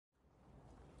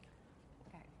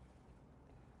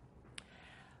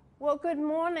Well, good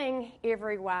morning,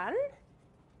 everyone.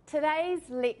 Today's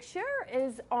lecture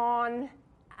is on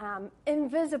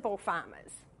invisible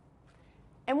farmers.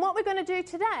 And what we're going to do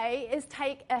today is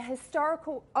take a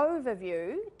historical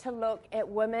overview to look at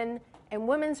women and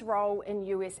women's role in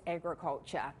US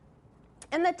agriculture.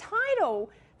 And the title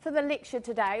for the lecture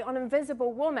today on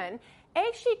Invisible Woman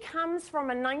actually comes from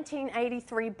a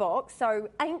 1983 book, so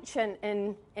ancient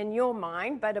in your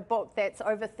mind, but a book that's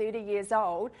over 30 years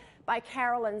old, by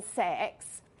Carolyn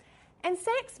Sachs. And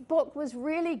Sachs' book was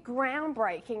really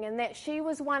groundbreaking in that she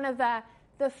was one of the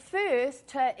first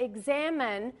to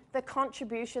examine the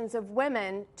contributions of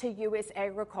women to US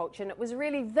agriculture. And it was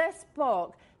really this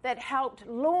book that helped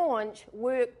launch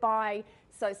work by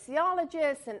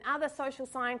sociologists and other social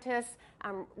scientists,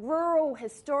 rural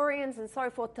historians and so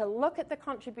forth, to look at the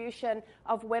contribution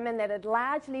of women that had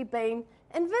largely been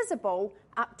invisible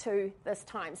up to this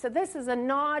time. So this is a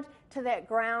nod to that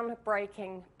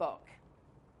groundbreaking book.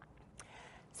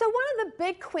 So one of the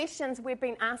big questions we've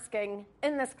been asking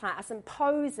in this class and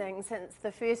posing since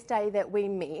the first day that we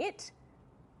met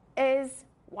is,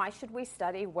 why should we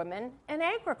study women in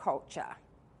agriculture?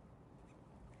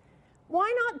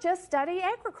 Why not just study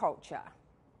agriculture?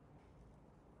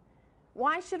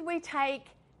 Why should we take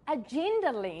a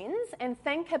gender lens and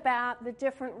think about the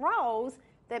different roles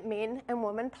that men and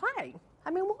women play? I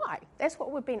mean, why? That's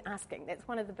what we've been asking. That's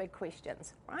one of the big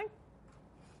questions, right?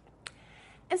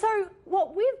 And so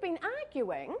what we've been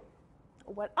arguing,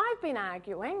 or what I've been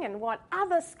arguing, and what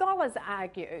other scholars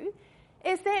argue,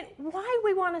 is that why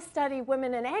we want to study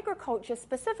women in agriculture,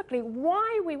 specifically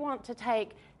why we want to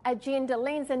take a gender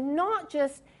lens and not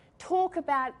just talk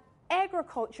about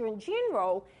agriculture in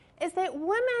general, is that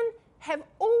women have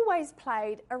always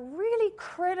played a really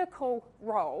critical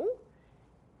role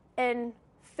in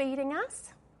feeding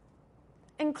us,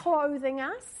 in clothing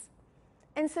us,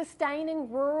 in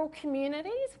sustaining rural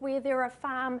communities where there are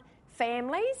farm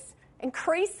families,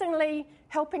 increasingly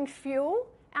helping fuel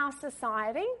our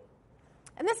society.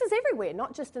 And this is everywhere,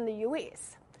 not just in the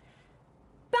US.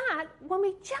 But when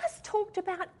we just talked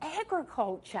about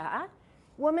agriculture,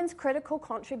 women's critical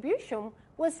contribution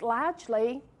was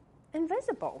largely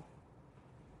invisible.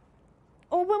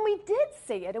 Or when we did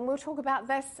see it, and we'll talk about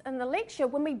this in the lecture,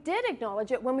 when we did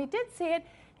acknowledge it, when we did see it,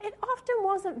 it often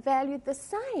wasn't valued the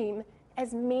same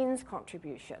as men's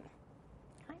contribution.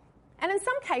 Okay? And in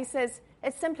some cases,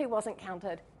 it simply wasn't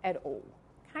counted at all.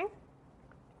 Okay?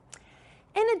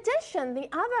 In addition, the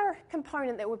other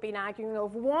component that we've been arguing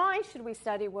of why should we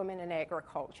study women in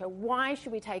agriculture, why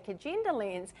should we take a gender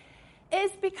lens,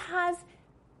 is because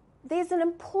there's an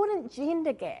important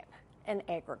gender gap in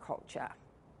agriculture,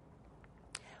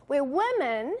 where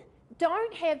women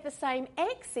don't have the same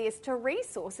access to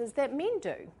resources that men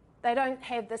do. They don't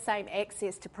have the same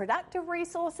access to productive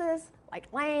resources like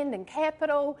land and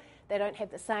capital. They don't have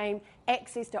the same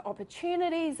access to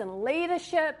opportunities and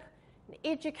leadership and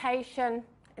education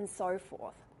and so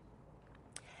forth.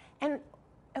 And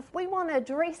if we want to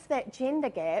address that gender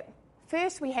gap,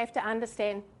 first we have to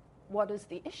understand what is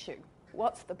the issue,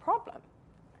 what's the problem.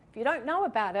 If you don't know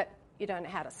about it, you don't know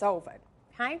how to solve it.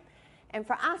 Okay? And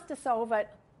for us to solve it,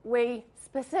 we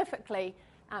specifically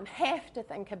have to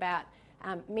think about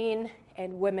men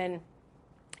and women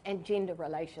and gender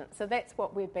relations. So that's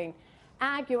what we've been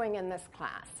arguing in this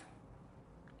class.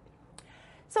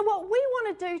 So what we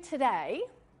want to do today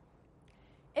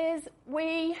is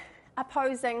we are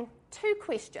posing two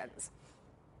questions.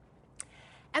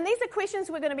 And these are questions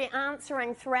we're going to be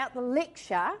answering throughout the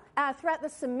lecture, throughout the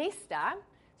semester.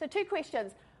 So two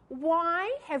questions.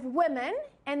 Why have women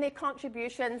and their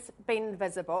contributions been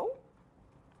invisible?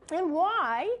 And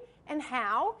why and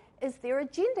how is there a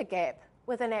gender gap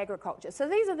within agriculture? So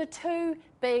these are the two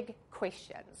big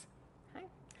questions. Okay?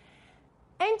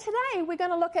 And today we're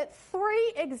going to look at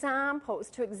three examples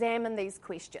to examine these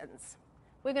questions.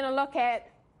 We're going to look at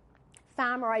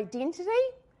farmer identity,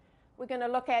 we're going to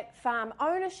look at farm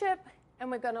ownership, and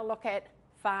we're going to look at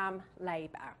farm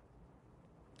labour.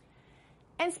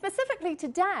 And specifically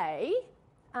today,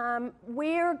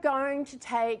 we're going to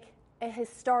take a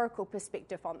historical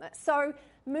perspective on this. So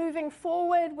moving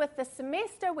forward with the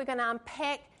semester, we're going to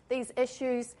unpack these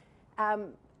issues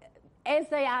as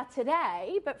they are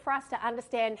today, but for us to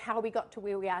understand how we got to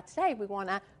where we are today, we want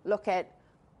to look at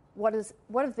what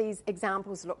do these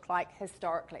examples look like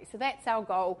historically. So that's our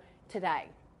goal today.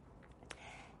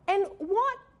 And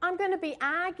what I'm going to be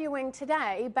arguing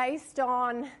today, based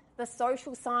on the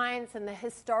social science and the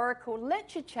historical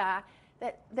literature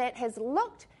that has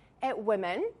looked at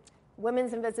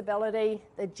women's invisibility,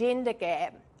 the gender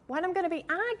gap, what I'm going to be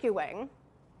arguing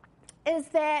is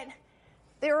that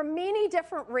there are many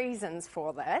different reasons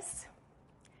for this,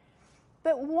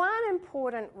 but one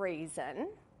important reason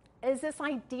is this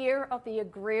idea of the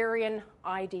agrarian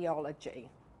ideology.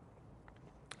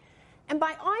 And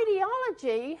by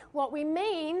ideology, what we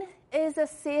mean is a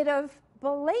set of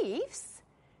beliefs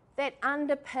that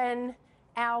underpin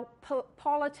our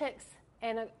politics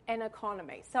and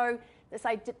economy. So this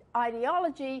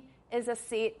ideology is a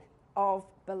set of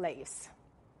beliefs.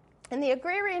 And the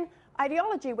agrarian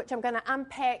ideology, which I'm going to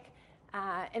unpack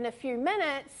in a few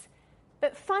minutes,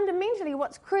 but fundamentally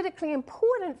what's critically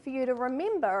important for you to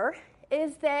remember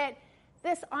is that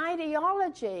this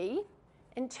ideology,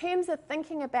 in terms of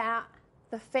thinking about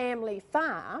the family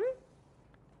farm,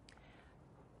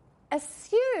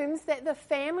 assumes that the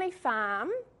family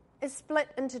farm is split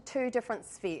into two different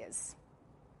spheres,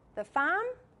 the farm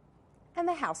and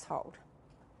the household.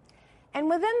 And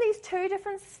within these two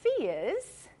different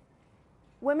spheres,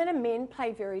 women and men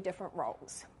play very different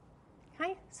roles.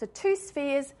 Okay? So two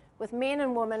spheres with men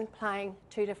and women playing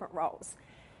two different roles.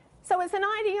 So it's an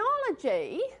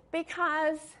ideology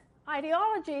because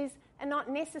ideologies are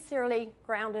not necessarily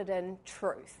grounded in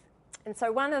truth. And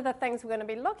so one of the things we're going to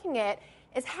be looking at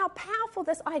is how powerful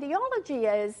this ideology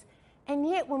is, and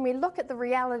yet when we look at the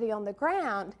reality on the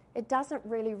ground, it doesn't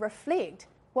really reflect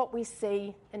what we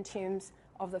see in terms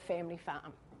of the family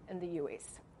farm in the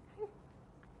US.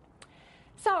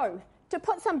 So, to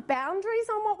put some boundaries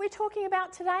on what we're talking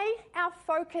about today, our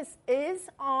focus is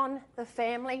on the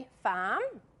family farm.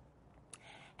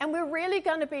 And we're really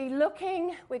going to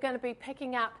be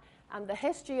picking up the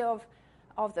history of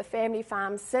the family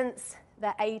farm since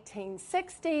the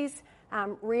 1860s,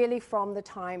 really from the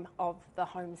time of the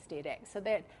Homestead Act. So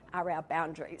that are our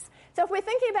boundaries. So if we're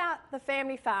thinking about the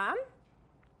family farm,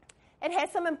 it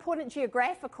has some important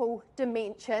geographical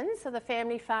dimensions. So the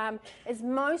family farm is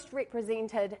most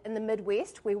represented in the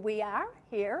Midwest, where we are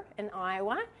here in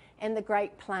Iowa, and the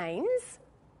Great Plains.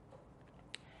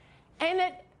 And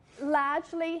it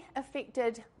largely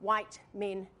affected white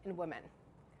men and women.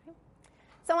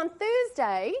 So on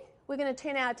Thursday, we're going to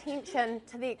turn our attention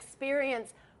to the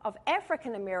experience of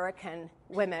African American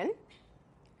women,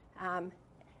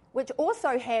 which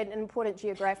also had an important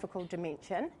geographical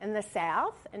dimension in the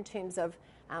South in terms of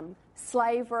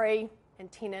slavery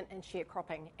and tenant and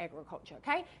sharecropping agriculture.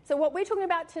 Okay, so what we're talking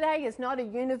about today is not a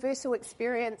universal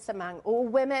experience among all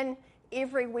women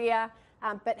everywhere,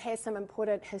 but has some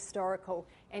important historical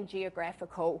and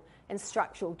geographical and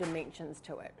structural dimensions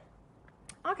to it.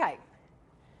 Okay,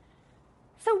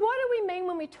 so what do we mean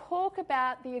when we talk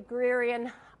about the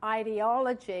agrarian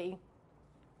ideology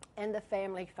and the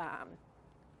family farm?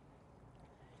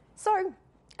 So,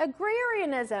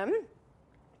 agrarianism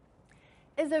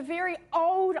is a very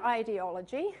old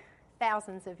ideology,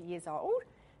 thousands of years old,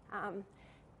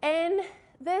 and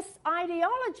this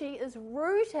ideology is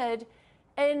rooted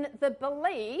in the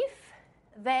belief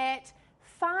that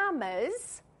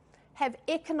farmers have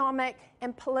economic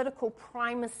and political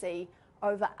primacy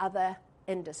over other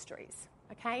industries,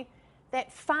 okay?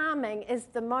 That farming is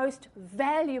the most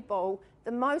valuable,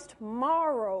 the most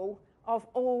moral of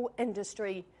all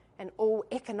industry and all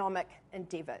economic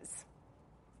endeavours.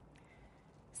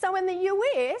 So in the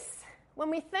US,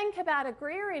 when we think about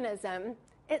agrarianism,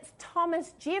 it's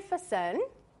Thomas Jefferson,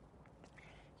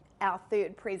 our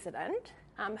third president,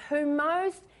 who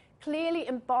most clearly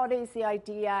embodies the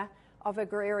idea of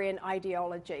agrarian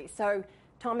ideology. So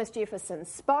Thomas Jefferson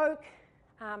spoke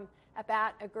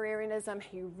about agrarianism,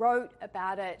 he wrote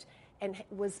about it, and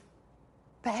was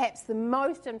perhaps the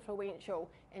most influential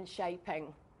in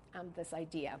shaping this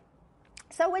idea.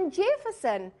 So when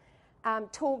Jefferson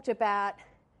talked about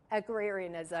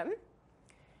agrarianism,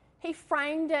 he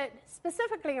framed it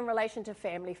specifically in relation to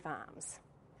family farms.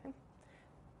 Okay?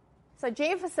 So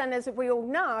Jefferson, as we all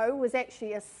know, was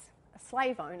actually a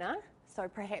slave owner, so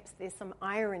perhaps there's some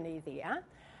irony there.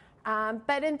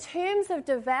 But in terms of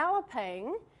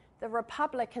developing the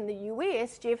republic in the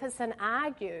US, Jefferson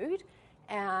argued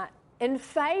in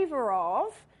favour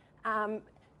of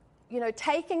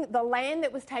taking the land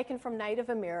that was taken from Native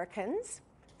Americans,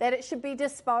 that it should be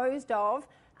disposed of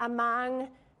among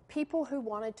people who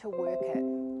wanted to work it.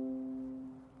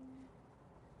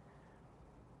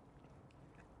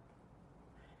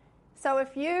 So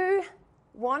if you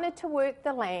wanted to work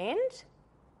the land,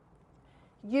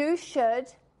 you should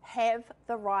have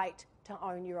the right to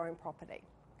own your own property.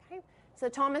 Okay? So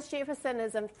Thomas Jefferson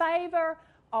is in favour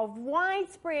of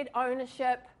widespread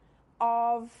ownership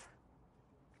of...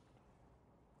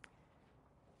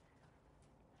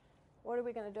 What are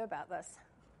we going to do about this?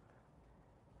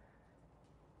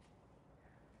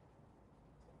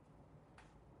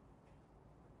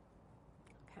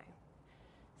 Okay.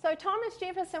 So Thomas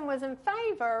Jefferson was in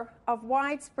favour of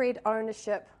widespread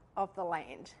ownership of the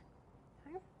land.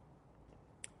 Okay.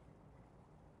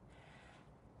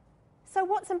 So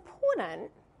what's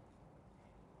important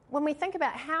when we think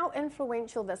about how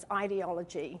influential this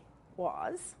ideology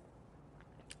was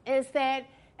is that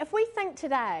if we think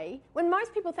today, when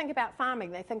most people think about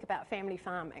farming, they think about family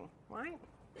farming, right?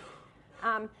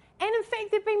 And in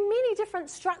fact, there have been many different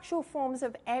structural forms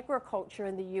of agriculture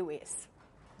in the US.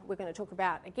 We're going to talk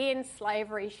about, again,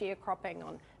 slavery, sharecropping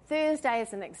on Thursday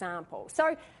as an example.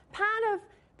 So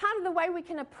part of the way we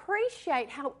can appreciate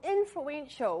how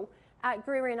influential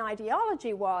agrarian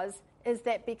ideology was is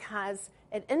that because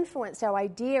it influenced our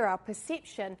idea, our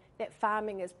perception that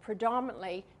farming is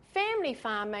predominantly family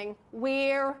farming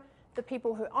where the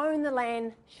people who own the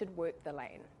land should work the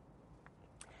land.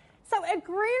 So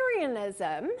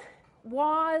agrarianism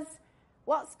was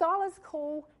what scholars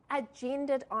call a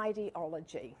gendered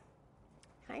ideology.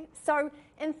 Okay? So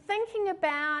in thinking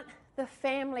about the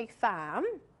family farm,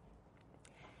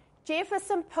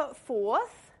 Jefferson put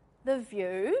forth the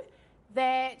view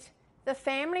that the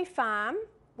family farm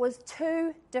was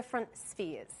two different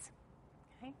spheres.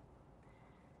 Okay?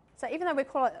 So even though we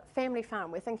call it family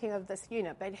farm, we're thinking of this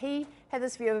unit, but he had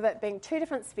this view of it being two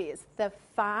different spheres, the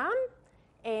farm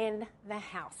and the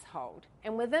household.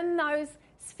 And within those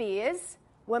spheres,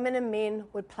 women and men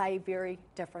would play very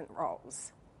different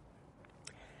roles.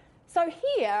 So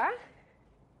here,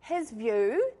 his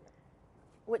view,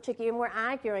 which again we're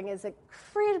arguing is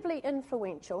incredibly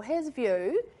influential, his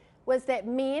view was that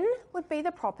men would be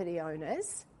the property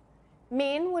owners,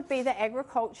 men would be the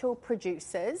agricultural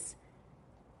producers,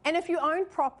 and if you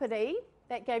owned property,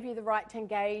 that gave you the right to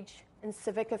engage in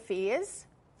civic affairs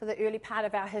for the early part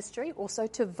of our history, also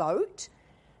to vote,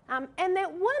 and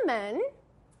that women,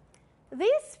 their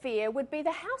sphere would be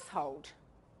the household.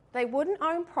 They wouldn't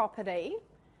own property.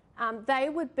 They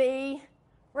would be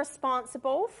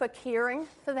responsible for caring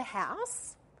for the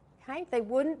house. Okay? They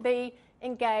wouldn't be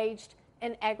engaged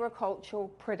in agricultural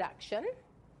production.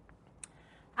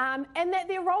 And that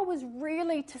their role was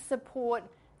really to support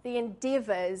the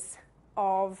endeavours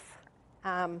of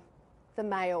the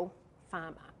male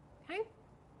farmer. Okay?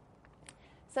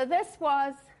 So this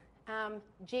was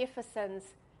Jefferson's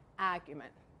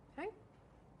argument. Okay?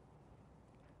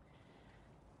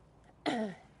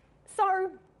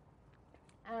 So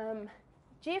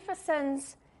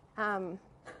Jefferson's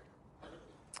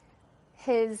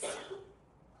his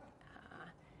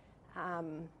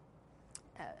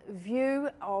view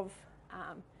of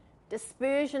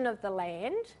dispersion of the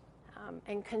land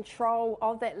and control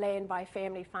of that land by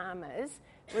family farmers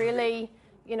really,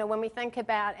 you know, when we think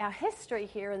about our history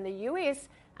here in the US,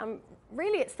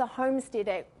 really it's the Homestead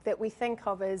Act that we think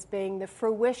of as being the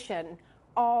fruition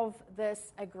of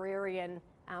this agrarian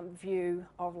view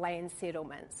of land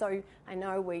settlement. So I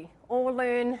know we all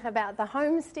learn about the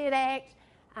Homestead Act,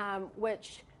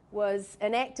 which was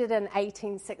enacted in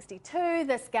 1862.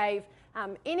 This gave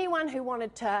anyone who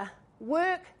wanted to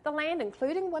work the land,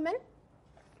 including women,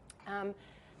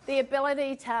 the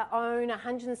ability to own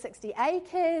 160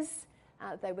 acres.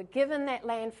 They were given that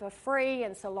land for free,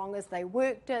 and so long as they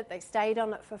worked it, they stayed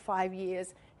on it for 5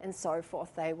 years, and so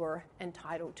forth, they were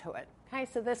entitled to it. Okay,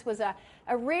 so this was a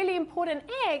really important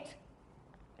act,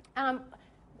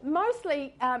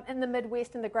 mostly in the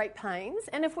Midwest and the Great Plains.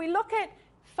 And if we look at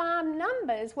farm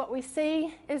numbers, what we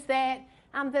see is that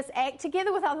this act,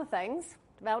 together with other things,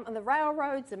 development of the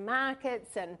railroads and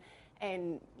markets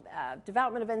and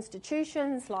development of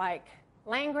institutions like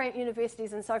land-grant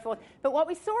universities and so forth. But what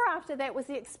we saw after that was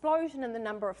the explosion in the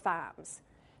number of farms.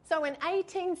 So in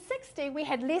 1860, we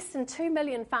had less than 2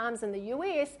 million farms in the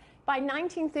US. By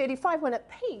 1935, when it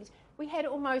peaked, we had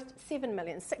almost 7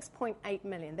 million, 6.8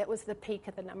 million. That was the peak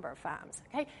of the number of farms.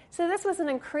 Okay? So this was an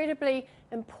incredibly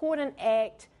important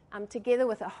act, together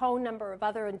with a whole number of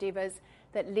other endeavours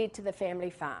that led to the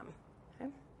family farm. Okay?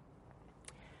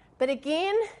 But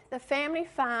again, the family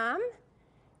farm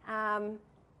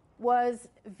was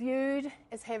viewed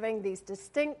as having these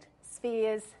distinct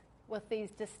spheres with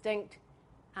these distinct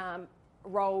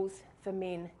roles for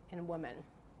men and women.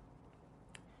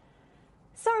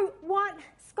 So what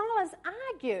scholars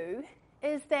argue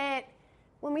is that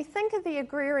when we think of the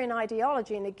agrarian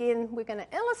ideology, and again we're going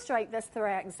to illustrate this through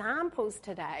our examples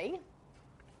today,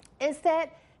 is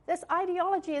that this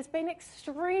ideology has been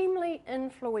extremely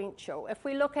influential. If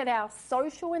we look at our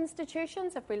social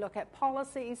institutions, if we look at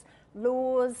policies,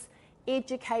 laws,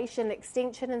 education,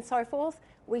 extension and so forth,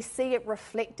 we see it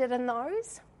reflected in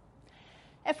those.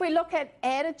 If we look at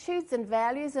attitudes and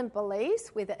values and beliefs,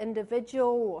 whether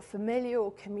individual or familial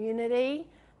or community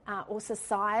or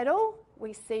societal,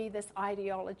 we see this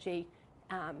ideology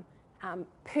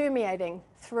permeating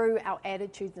through our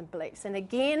attitudes and beliefs. And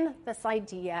again, this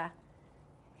idea,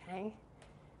 okay,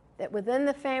 that within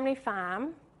the family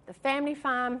farm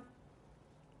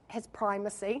has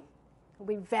primacy.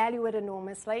 We value it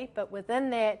enormously, but within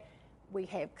that, we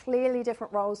have clearly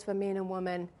different roles for men and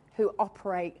women who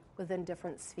operate within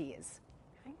different spheres.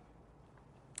 Okay?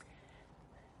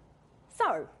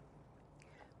 So,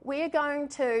 we're going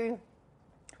to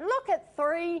look at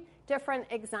 3 different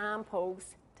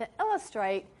examples to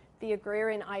illustrate the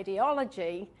agrarian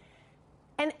ideology.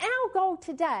 And our goal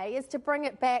today is to bring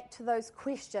it back to those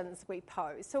questions we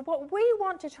pose. So what we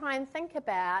want to try and think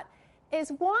about is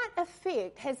what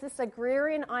effect has this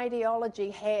agrarian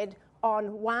ideology had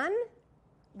on 1,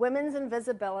 women's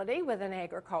invisibility within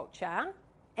agriculture,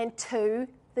 and 2,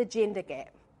 the gender gap.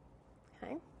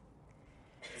 Okay?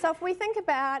 So if we think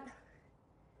about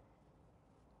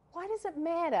why does it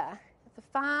matter if the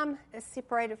farm is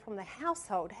separated from the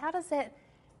household? How does that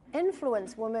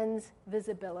influence women's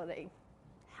visibility?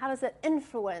 How does it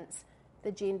influence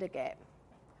the gender gap?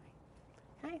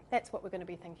 Okay, that's what we're going to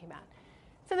be thinking about.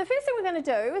 So the first thing we're going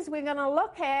to do is we're going to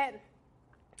look at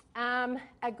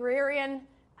agrarian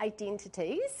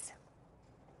identities,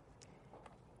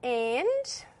 and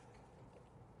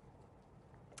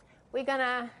we're going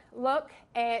to look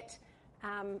at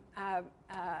a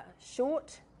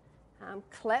short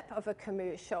clip of a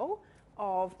commercial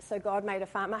of So God Made a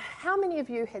Farmer. How many of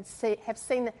you have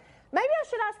seen that? Maybe I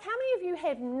should ask, how many of you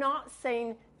have not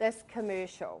seen this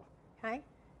commercial? Okay.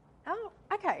 Oh,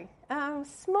 okay.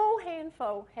 Small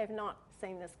handful have not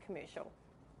seen this commercial.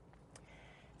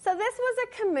 So this was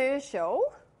a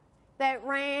commercial that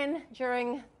ran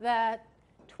during the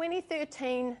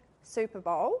 2013 Super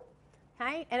Bowl.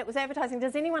 Okay, and it was advertising.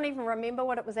 Does anyone even remember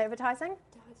what it was advertising?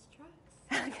 Dodge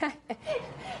trucks. Okay.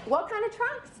 What kind of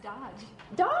trucks?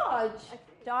 Dodge.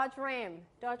 Dodge Ram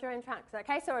trucks.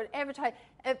 Okay, so it advertised.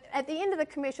 At the end of the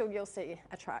commercial, you'll see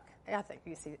a truck. I think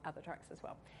you see other trucks as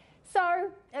well.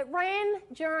 So it ran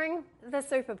during the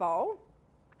Super Bowl,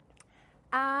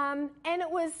 and it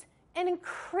was an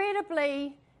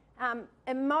incredibly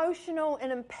emotional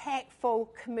and impactful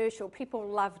commercial. People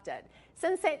loved it.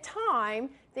 Since that time,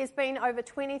 there's been over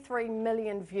 23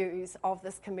 million views of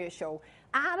this commercial.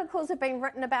 Articles have been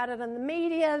written about it in the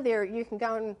media. You can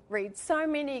go and read so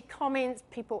many comments.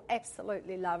 People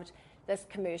absolutely loved this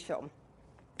commercial.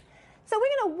 So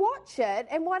we're going to watch it,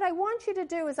 and what I want you to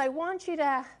do is I want you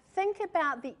to think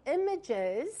about the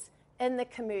images in the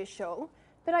commercial,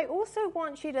 but I also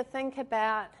want you to think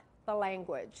about the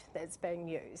language that's being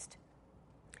used.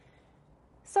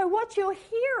 So what you're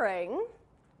hearing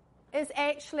is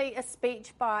actually a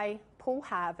speech by Paul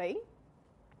Harvey,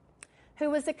 who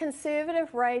was a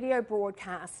conservative radio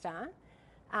broadcaster,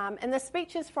 and the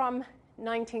speech is from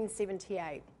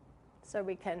 1978. So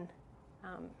we can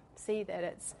see that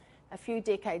it's a few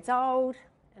decades old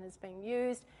and is being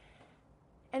used.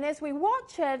 And as we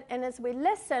watch it and as we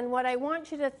listen, what I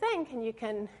want you to think, and you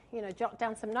can, jot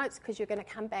down some notes because you're going to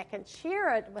come back and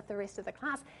share it with the rest of the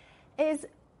class, is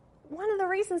one of the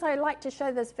reasons I like to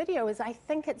show this video is I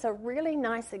think it's a really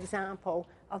nice example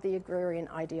of the agrarian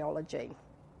ideology.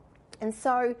 And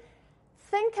so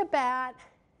think about,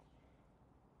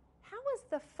 how is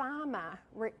the farmer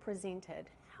represented?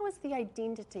 How is the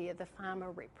identity of the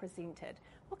farmer represented?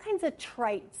 What kinds of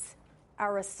traits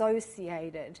are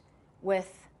associated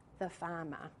with the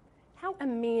farmer? How are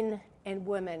men and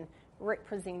women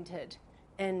represented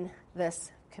in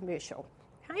this commercial?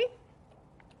 Okay?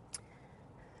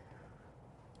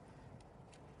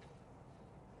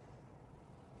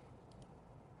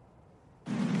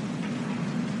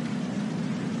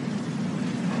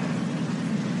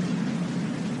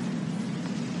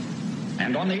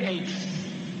 And on the 8th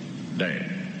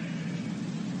day,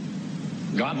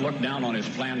 God looked down on his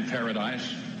planned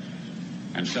paradise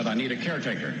and said, I need a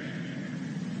caretaker.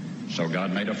 So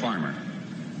God made a farmer.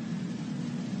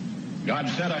 God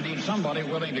said, I need somebody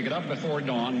willing to get up before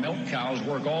dawn, milk cows,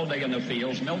 work all day in the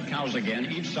fields, milk cows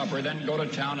again, eat supper, then go to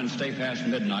town and stay past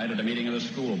midnight at a meeting of the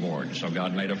school board. So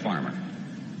God made a farmer.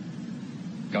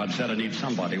 God said, I need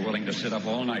somebody willing to sit up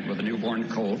all night with a newborn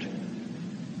colt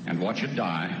and watch it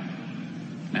die,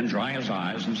 then dry his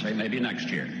eyes and say, maybe next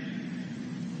year.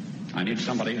 I need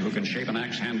somebody who can shape an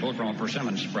axe handle from a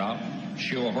persimmon sprout,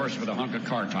 shoe a horse with a hunk of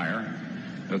car tire,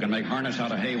 who can make harness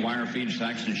out of hay, wire, feed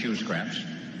sacks, and shoe scraps,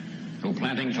 who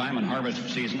planting time and harvest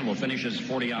season will finish his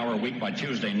 40-hour week by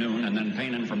Tuesday noon, and then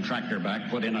painting from tractor back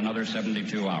put in another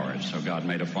 72 hours. So God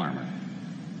made a farmer.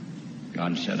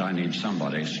 God said, I need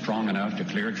somebody strong enough to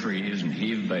clear trees and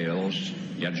heave bales,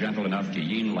 yet gentle enough to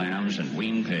yean lambs and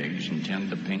wean pigs and tend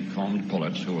the pink-combed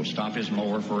pullets who will stop his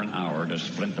mower for an hour to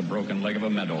splint the broken leg of a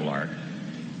meadowlark.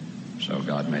 So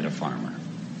God made a farmer.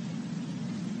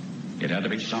 It had to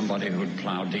be somebody who'd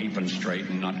plow deep and straight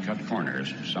and not cut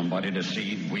corners. Somebody to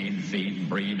seed, weed, feed,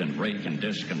 breed, and rake and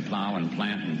disc and plow and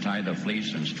plant and tie the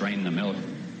fleece and strain the milk.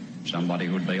 Somebody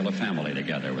who'd bale a family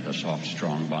together with the soft,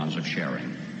 strong bonds of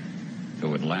sharing. Who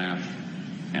would laugh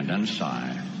and then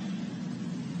sigh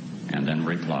and then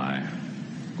reply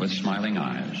with smiling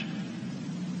eyes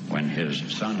when his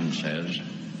son says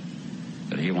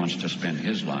that he wants to spend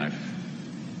his life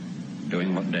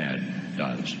doing what Dad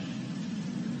does.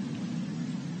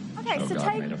 Okay, so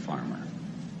God made a farmer.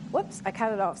 Whoops, I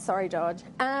cut it off. Sorry, Dodge.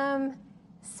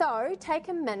 So take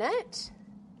a minute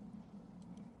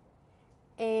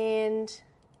and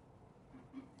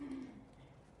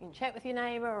you can chat with your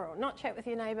neighbour or not chat with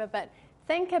your neighbour, but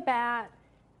think about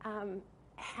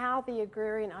how the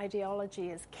agrarian ideology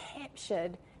is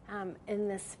captured in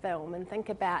this film, and think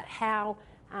about how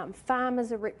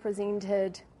farmers are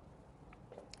represented,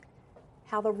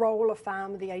 how the role of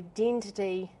farmer, the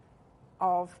identity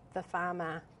of the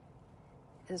farmer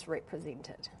is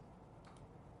represented.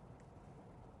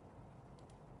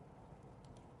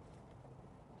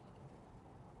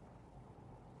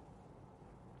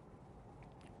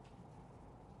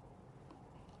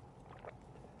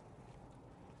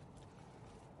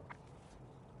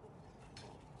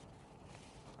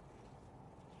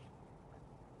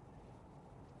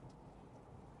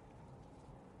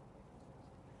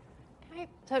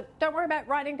 So don't worry about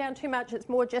writing down too much. It's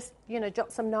more just,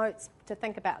 jot some notes to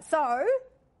think about. So,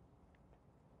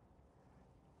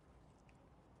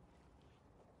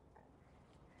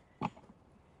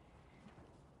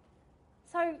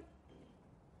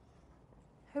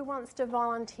 who wants to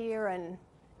volunteer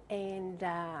and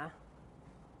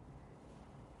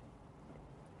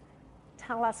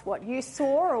tell us what you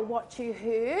saw or what you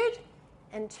heard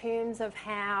in terms of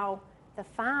how the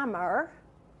farmer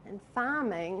and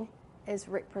farming is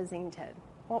represented?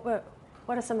 What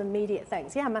are some immediate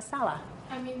things? Yeah, Masala.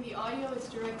 I mean, the audio is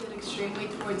directed extremely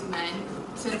towards men,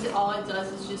 since all it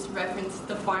does is just reference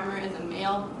the farmer as a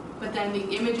male, but then the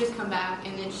images come back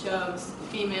and it shows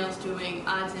females doing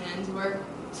odds and ends work,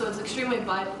 so it's extremely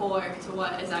bipolar to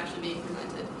what is actually being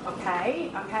presented.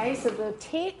 Okay, so the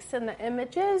text and the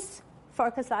images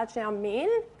focus largely on men.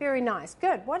 Very nice.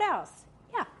 Good. What else?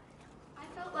 Yeah.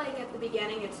 Like at the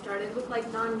beginning it started with like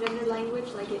non-gender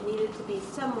language, like it needed to be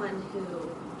someone who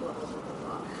blah blah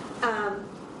blah blah.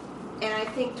 And I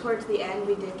think towards the end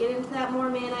we did get into that more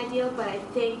man ideal, but I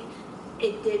think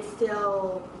it did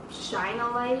still shine a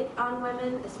light on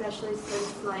women, especially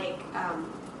since like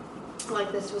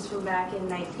this was from back in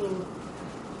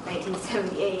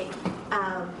 1978.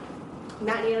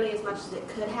 Not nearly as much as it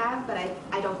could have, but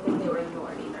I don't think they were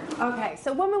ignored either. Okay,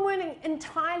 so women weren't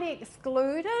entirely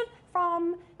excluded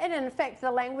from it. In fact, the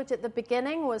language at the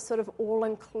beginning was sort of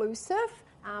all-inclusive,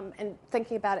 and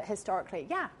thinking about it historically.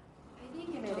 Yeah? I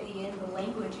think until the end, the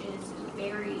language is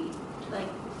very,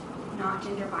 not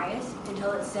gender biased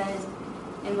until it says,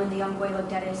 and when the young boy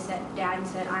looked at his dad and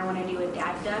said, I want to do what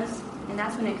Dad does, and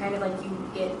that's when it kind of, you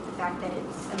get the fact that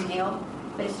it's a male,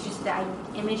 but it's just that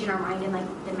image in our mind, and,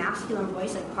 the masculine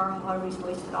voice, Carl Harvey's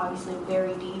voice is obviously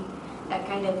very deep. That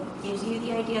kind of gives you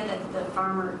the idea that the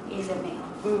farmer is a male.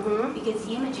 Mm-hmm. Because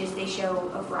the images, they show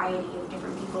a variety of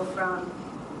different people, from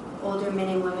older men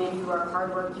and women who are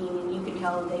hardworking, and you can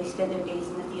tell they spend their days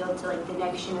in the field, to the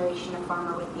next generation of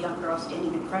farmer with the young girl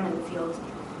standing in front of the fields.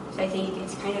 So I think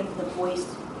it's kind of the voice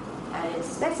that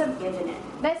is given it.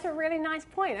 That's a really nice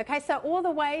point. Okay, so all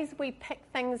the ways we pick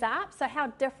things up, so how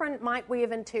different might we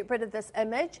have interpreted this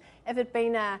image if it had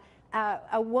been a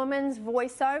woman's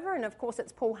voiceover, and of course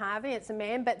it's Paul Harvey, it's a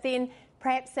man, but then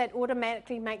perhaps that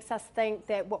automatically makes us think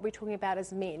that what we're talking about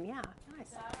is men. Yeah,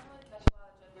 nice. Yeah, I don't really catch a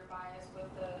lot of gender bias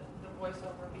with the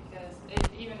voiceover, because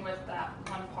even with that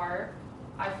one part,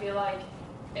 I feel like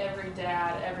every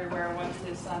dad everywhere wants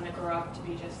his son to grow up to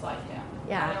be just like him.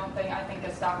 Yeah. I think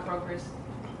a stockbroker's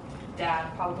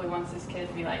dad probably wants his kid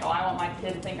to be like, oh, I want my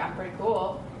kid to think I'm pretty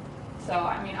cool. So,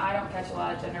 I don't catch a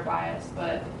lot of gender bias,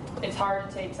 but it's hard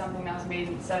to take something that was made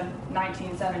in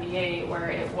 1978,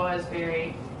 where it was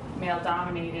very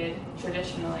male-dominated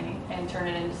traditionally, and turn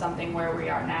it into something where we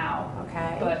are now.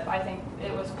 Okay. But I think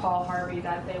it was Paul Harvey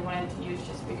that they wanted to use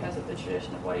just because of the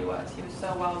tradition of what he was. He was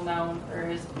so well known for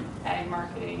his ag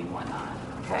marketing and whatnot.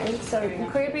 Okay, so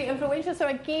incredibly influential. So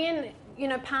again,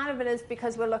 part of it is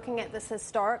because we're looking at this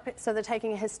historic, so they're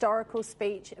taking a historical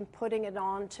speech and putting it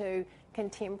onto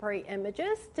contemporary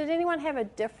images. Did anyone have a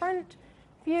different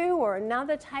view or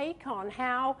another take on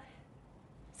how?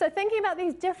 So thinking about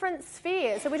these different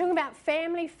spheres, so we're talking about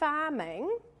family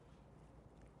farming.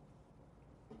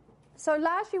 So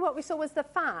largely what we saw was the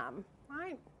farm,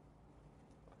 right?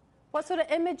 What sort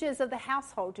of images of the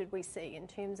household did we see in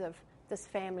terms of this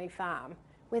family farm,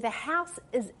 where the house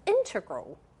is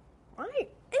integral, right?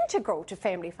 Integral to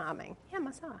family farming. Yeah,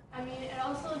 Masara. I mean, and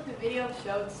also like the video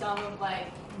showed some of like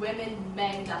women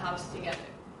mend the house together.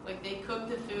 Like they cook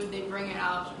the food, they bring it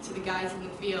out to the guys in the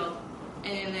field,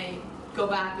 and then they go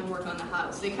back and work on the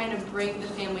house. They kind of bring the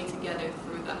family together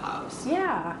through the house.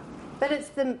 Yeah, but it's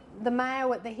the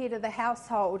male at the head of the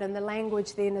household, and the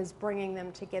language then is bringing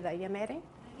them together. Yeah, Maddie?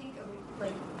 I think,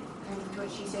 like, kind of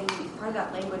what she's saying, part of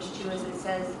that language too is it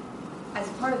says, as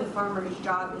part of the farmer's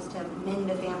job is to mend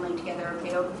the family together, or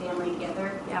build the family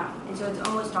together. Yeah. And so it's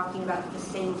almost talking about the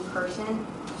same person.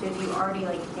 So if you already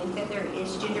like think that there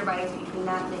is gender bias between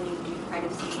that, then you do kind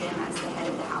of see them as the head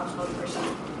of the household person,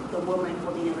 the woman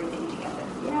holding everything together.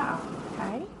 Yeah.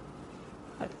 Okay.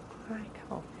 All right,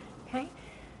 cool. Okay.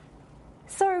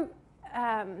 So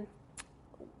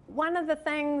one of the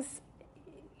things,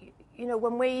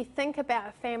 when we think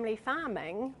about family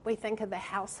farming, we think of the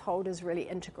household as really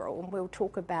integral. And we'll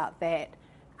talk about that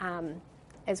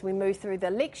as we move through the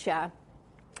lecture.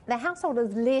 The household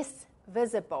is less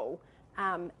visible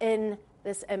in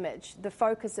this image. The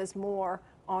focus is more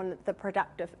on the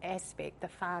productive aspect, the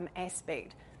farm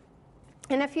aspect.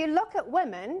 And if you look at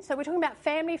women, so we're talking about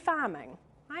family farming,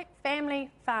 right? Family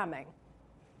farming.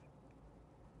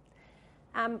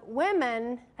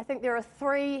 Women, I think there are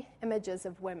 3 images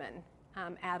of women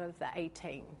out of the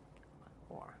 18,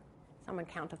 or someone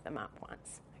counted them up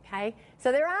once, okay?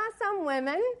 So there are some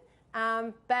women,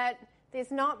 but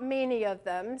there's not many of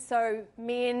them, so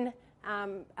men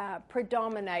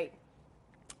predominate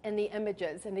in the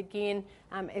images. And again,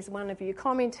 as one of you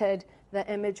commented, the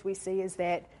image we see is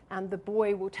that the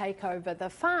boy will take over the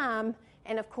farm,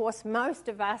 and of course most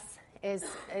of us, as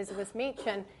was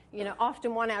mentioned,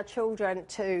 often want our children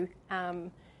to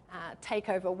take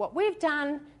over what we've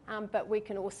done, but we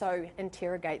can also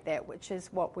interrogate that, which is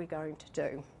what we're going to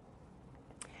do.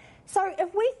 So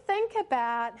if we think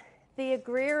about the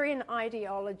agrarian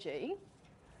ideology,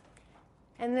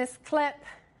 in this clip,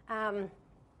 the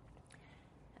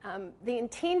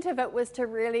intent of it was to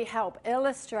really help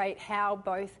illustrate how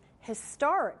both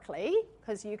historically,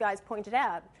 because you guys pointed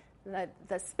out that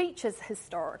the speech is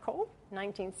historical,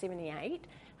 1978,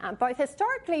 both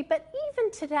historically, but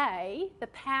even today, the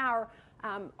power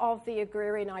of the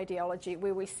agrarian ideology,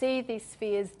 where we see these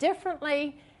spheres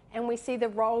differently and we see the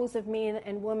roles of men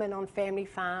and women on family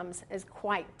farms as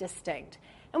quite distinct.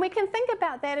 And we can think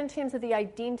about that in terms of the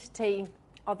identity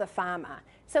of the farmer.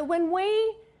 So when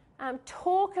we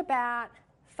talk about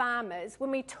farmers,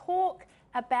 when we talk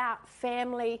about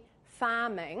family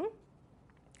farming,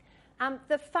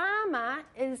 the farmer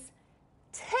is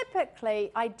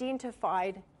typically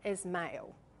identified as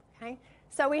male. Okay?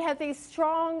 So we have these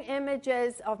strong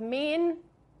images of men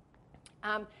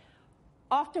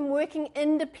often working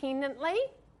independently,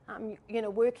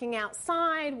 working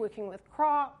outside, working with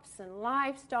crops and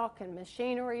livestock and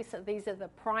machinery. So these are the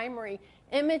primary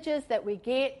images that we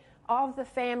get of the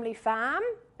family farm,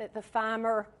 that the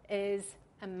farmer is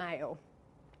a male.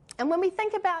 And when we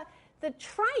think about the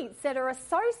traits that are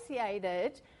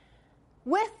associated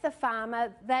with the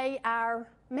farmer, they are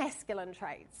masculine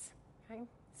traits. Okay?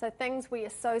 So things we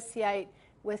associate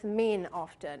with men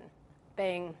often,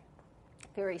 being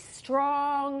very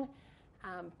strong,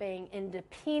 being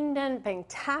independent, being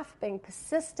tough, being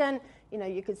persistent.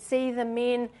 You could see the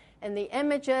men in the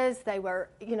images. They were,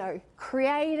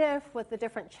 creative with the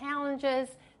different challenges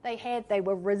they had. They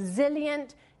were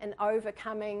resilient in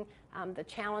overcoming the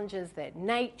challenges that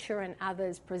nature and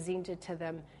others presented to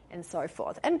them and so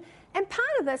forth. And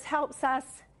part of this helps us,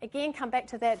 again, come back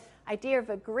to that idea of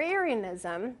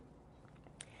agrarianism.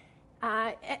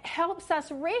 It helps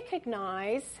us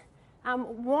recognize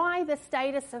why the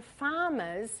status of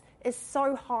farmers is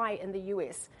so high in the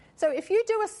US. So if you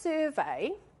do a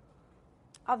survey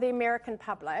of the American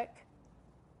public,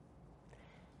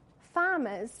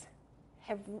 farmers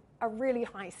have a really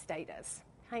high status,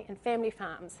 okay? And family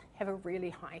farms have a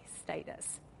really high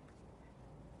status.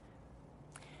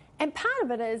 And part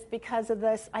of it is because of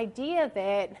this idea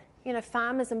that,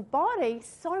 farmers embody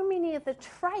so many of the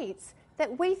traits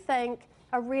that we think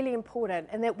are really important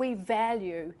and that we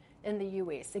value in the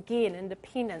US. Again,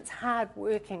 independence,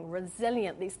 hardworking,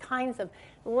 resilient, these kinds of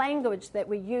language that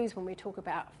we use when we talk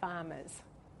about farmers.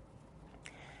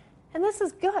 And this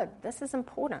is good. This is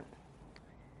important.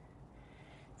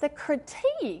 The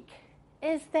critique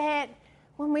is that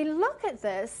when we look at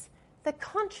this, the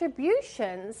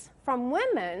contributions from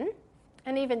women,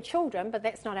 and even children, but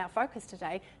that's not our focus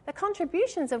today, the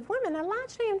contributions of women are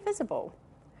largely invisible.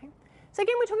 Okay? So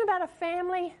again, we're talking about a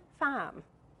family farm.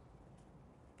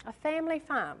 A family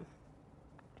farm.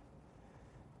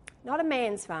 Not a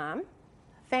man's farm,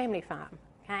 a family farm.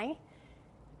 Okay?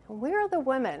 And where are the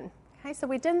women? Okay, so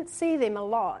we didn't see them a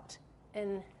lot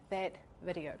in that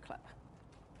video clip.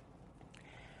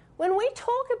 When we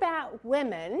talk about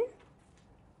women,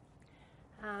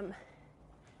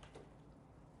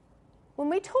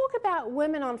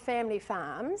 on family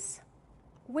farms,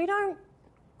 we don't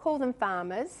call them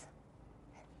farmers.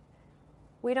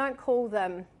 We don't call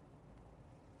them,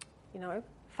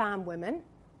 farm women.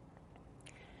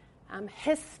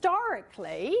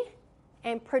 Historically,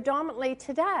 and predominantly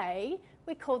today,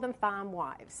 we call them farm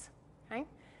wives. Okay?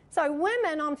 So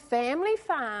women on family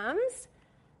farms,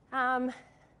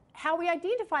 how we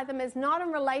identify them is not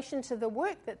in relation to the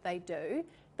work that they do,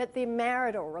 but their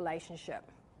marital relationship.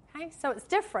 Okay? So it's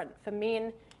different for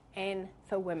men and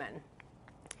for women.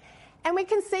 And we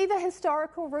can see the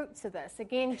historical roots of this.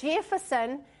 Again,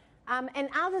 Jefferson and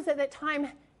others at that time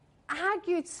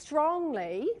argued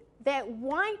strongly that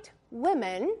white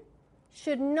women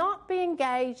should not be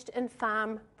engaged in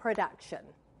farm production.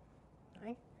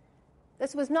 Okay?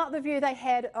 This was not the view they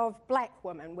had of black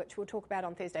women, which we'll talk about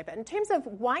on Thursday. But in terms of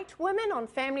white women on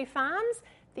family farms,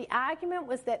 the argument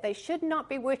was that they should not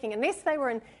be working unless they were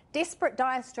in desperate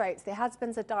dire straits, their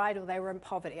husbands had died or they were in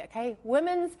poverty. Okay?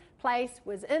 Women's place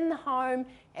was in the home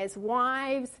as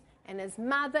wives and as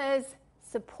mothers,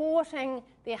 supporting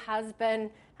their husband,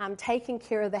 taking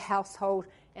care of the household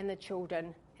and the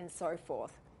children and so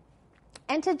forth.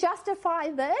 And to justify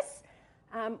this,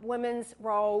 women's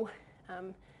role,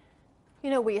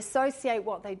 we associate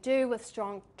what they do with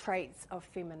strong traits of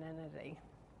femininity.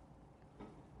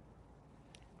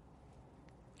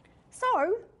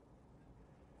 So,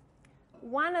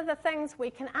 one of the things we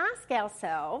can ask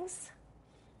ourselves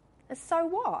is, so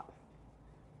what?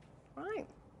 Right?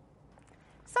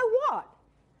 So what?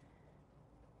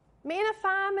 Men are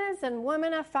farmers and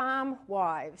women are farm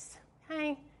wives.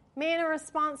 Okay? Men are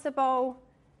responsible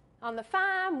on the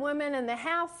farm, women in the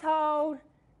household.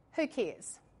 Who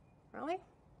cares? Really?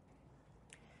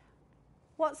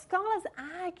 What scholars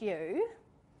argue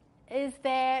is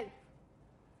that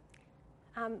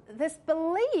this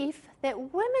belief that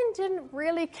women didn't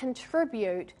really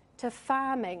contribute to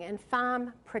farming and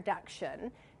farm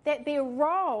production, that their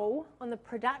role on the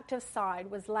productive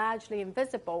side was largely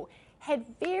invisible, had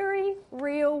very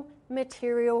real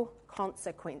material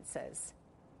consequences.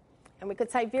 And we could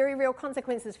say very real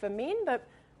consequences for men, but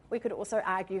we could also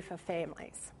argue for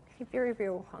families. Okay, very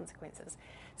real consequences.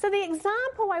 So the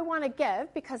example I want to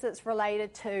give, because it's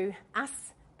related to us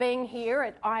being here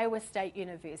at Iowa State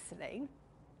University,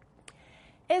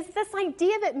 is this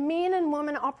idea that men and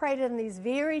women operated in these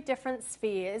very different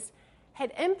spheres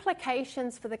had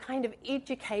implications for the kind of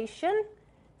education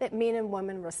that men and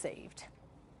women received.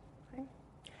 Okay?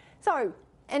 So,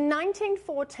 in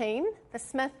 1914, the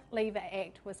Smith-Lever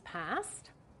Act was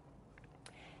passed.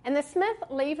 And the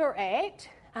Smith-Lever Act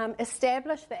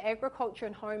established the Agriculture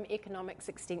and Home Economics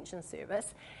Extension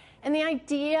Service. And the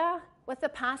idea with the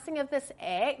passing of this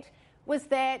act was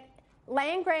that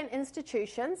land-grant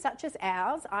institutions such as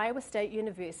ours, Iowa State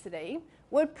University,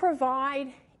 would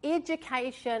provide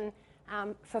education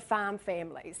for farm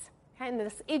families. Okay? And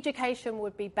this education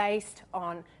would be based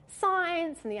on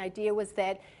science, and the idea was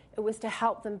that it was to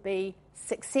help them be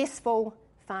successful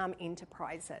farm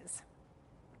enterprises.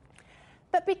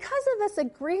 But because of this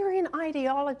agrarian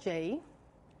ideology,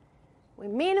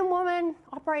 when men and women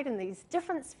operate in these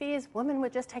different spheres, women were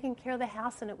just taking care of the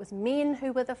house and it was men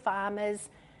who were the farmers,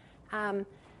 the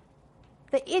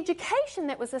education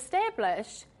that was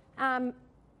established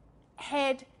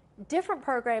had different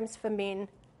programs for men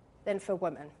than for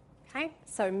women. Okay?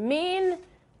 So men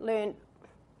learned,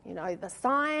 the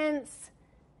science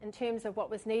in terms of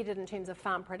what was needed in terms of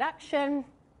farm production,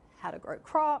 how to grow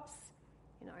crops,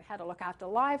 how to look after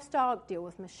livestock, deal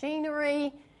with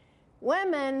machinery.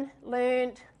 Women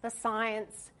learned the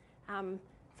science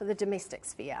for the domestic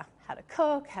sphere, how to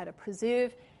cook, how to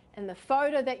preserve. In the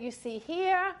photo that you see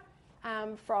here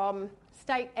from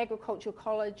State Agricultural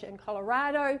College in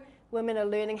Colorado, women are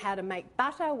learning how to make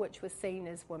butter, which was seen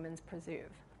as women's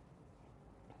preserve.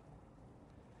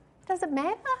 Does it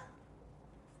matter?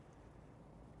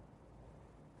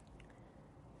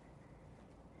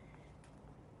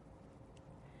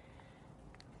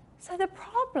 So the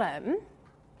problem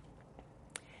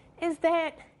is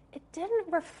that it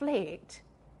didn't reflect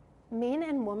men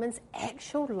and women's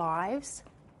actual lives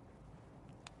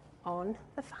on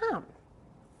the farm.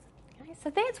 Okay, so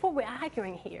that's what we're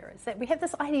arguing here, is that we have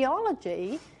this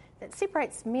ideology that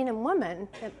separates men and women,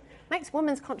 that makes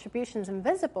women's contributions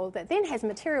invisible, that then has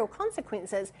material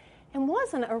consequences, and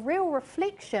wasn't a real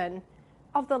reflection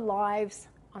of the lives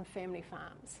on family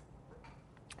farms.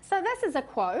 So this is a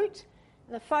quote.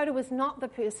 The photo was not the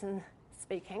person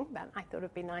speaking, but I thought it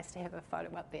would be nice to have a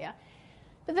photo up there.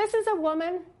 But this is a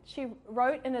woman. She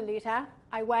wrote in a letter,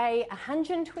 I weigh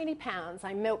 120 pounds.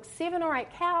 I milk 7 or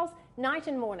 8 cows night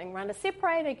and morning, run a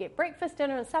separator, get breakfast,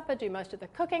 dinner and supper, do most of the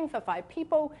cooking for 5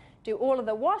 people, do all of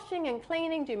the washing and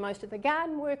cleaning, do most of the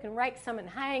garden work and rake some and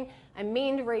haying, I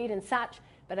mend, read and such,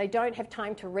 but I don't have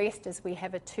time to rest as we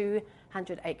have a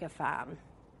 200-acre farm.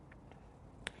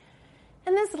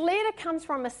 And this letter comes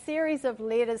from a series of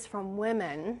letters from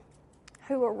women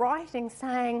who were writing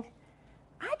saying,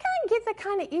 I can't get the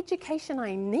kind of education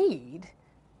I need.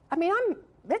 I mean,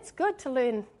 it's good to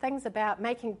learn things about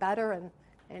making butter and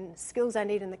skills I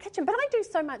need in the kitchen, but I do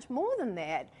so much more than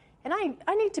that, and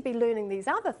I need to be learning these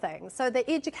other things. So the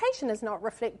education is not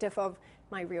reflective of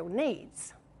my real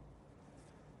needs.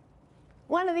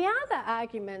 One of the other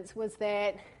arguments was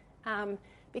that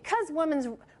because women's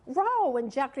role in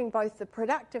juggling both the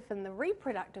productive and the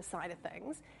reproductive side of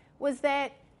things was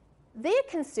that their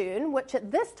concern, which at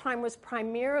this time was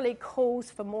primarily calls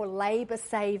for more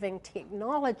labour-saving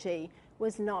technology,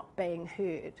 was not being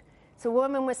heard. So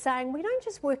women were saying, we don't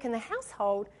just work in the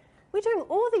household, we're doing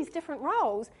all these different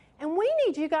roles, and we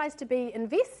need you guys to be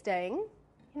investing.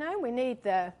 You know, we need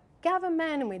the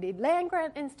government and we need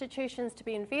land-grant institutions to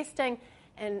be investing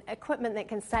in equipment that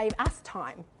can save us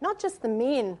time, not just the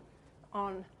men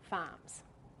on farms.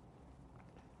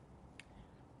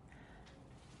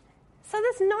 So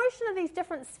this notion of these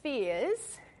different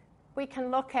spheres we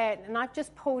can look at, and I've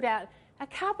just pulled out a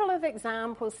couple of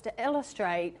examples to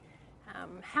illustrate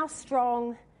how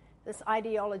strong this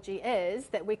ideology is,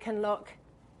 that we can look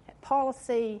at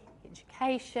policy,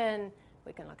 education,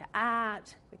 we can look at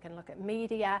art, we can look at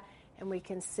media, and we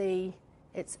can see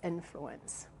its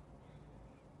influence.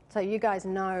 So you guys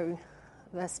know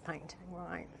this painting,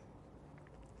 right?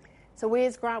 So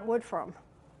where's Grant Wood from?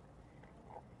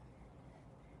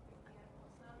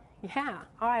 Yeah,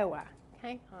 Iowa.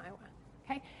 Okay, Iowa.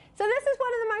 Okay, so this is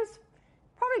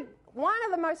probably one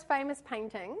of the most famous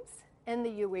paintings in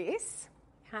the US.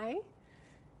 Okay,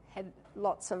 had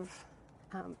lots of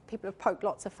people have poked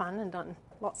lots of fun and done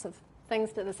lots of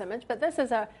things to this image, but this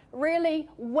is a really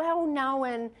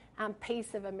well-known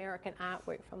piece of American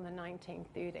artwork from the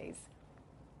 1930s.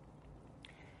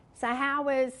 So how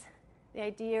is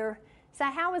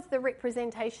the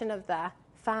representation of the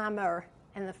farmer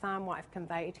and the farm wife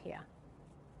conveyed here?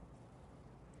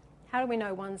 How do we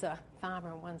know one's a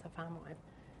farmer and one's a farm wife?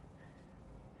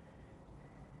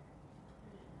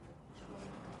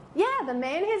 Yeah, the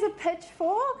man has a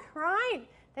pitchfork, right?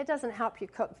 That doesn't help you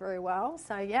cook very well.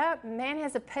 So, yeah, man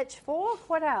has a pitchfork.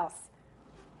 What else?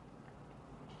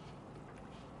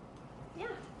 Yeah.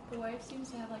 The wife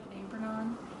seems to have like an apron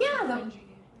on.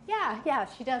 Yeah,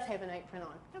 she does have an apron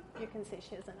on. Yep, you can see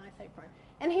she has a nice apron.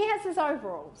 And he has his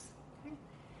overalls. Okay.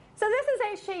 So this is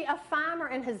actually a farmer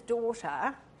and his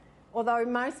daughter, although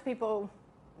most people,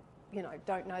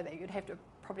 don't know that. You'd have to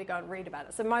probably go and read about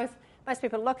it. So most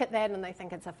people look at that and they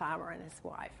think it's a farmer and his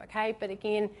wife, okay? But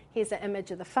again, here's an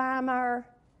image of the farmer.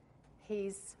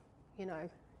 He's,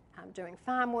 doing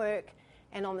farm work.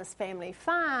 And on this family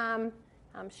farm,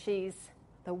 she's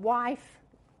the wife,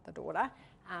 the daughter,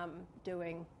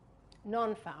 doing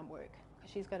non-farm work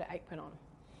because she's got an apron on.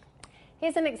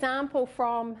 Here's an example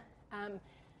from an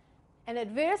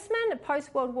advertisement, a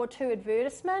post-World War II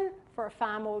advertisement for a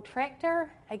farm oil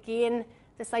tractor. Again,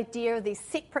 this idea of these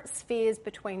separate spheres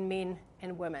between men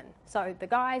and women. So the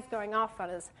guy's going off on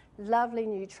his lovely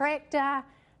new tractor,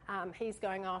 he's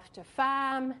going off to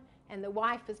farm, and the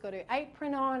wife has got her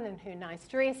apron on and her nice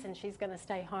dress, and she's going to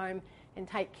stay home and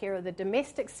take care of the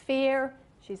domestic sphere.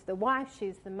 She's the wife,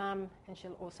 she's the mum, and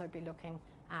she'll also be looking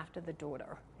after the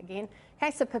daughter. Again, okay,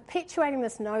 so perpetuating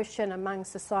this notion among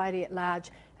society at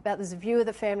large about this view of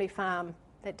the family farm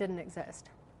that didn't exist.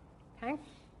 Okay?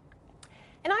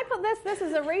 And I put this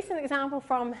is a recent example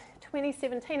from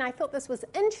 2017. I thought this was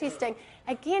interesting.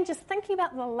 Again, just thinking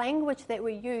about the language that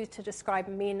we use to describe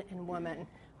men and women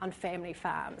on family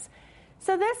farms.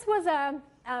 So this was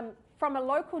from a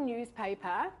local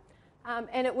newspaper,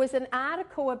 and it was an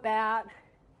article about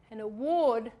an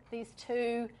award these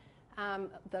two,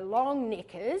 the long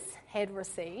neckers, had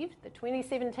received, the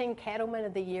 2017 Cattlemen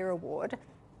of the Year Award.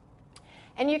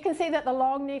 And you can see that the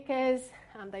long neckers,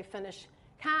 they finish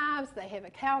calves, they have a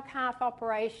cow-calf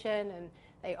operation, and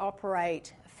they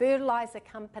operate a fertilizer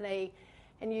company.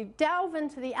 And you delve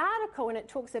into the article and it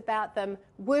talks about them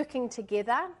working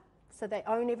together. So they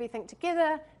own everything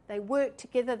together, they work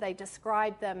together, they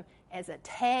describe them as a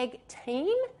tag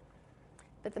team.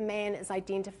 But the man is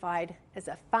identified as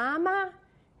a farmer,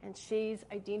 and she's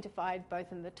identified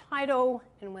both in the title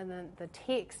and within the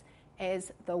text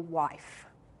as the wife.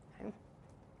 Okay.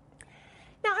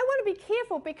 Now, I want to be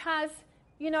careful because,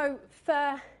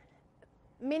 for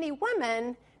many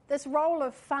women, this role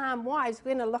of farm wives,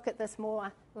 we're going to look at this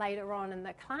more later on in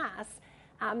the class,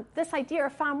 this idea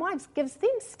of farm wives gives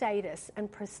them status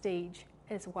and prestige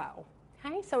as well.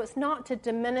 Okay? So it's not to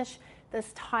diminish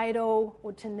this title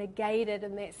or to negate it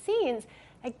in that sense.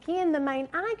 Again, the main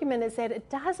argument is that it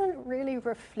doesn't really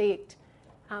reflect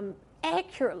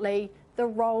accurately the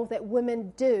role that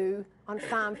women do on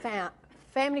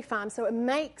family farms. So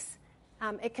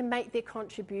it can make their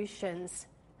contributions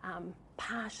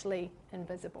partially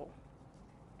invisible.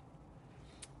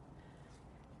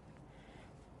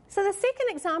 So the second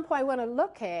example I want to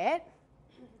look at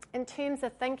in terms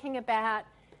of thinking about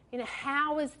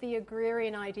how has the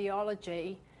agrarian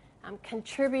ideology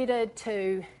contributed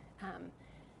to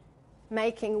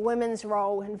making women's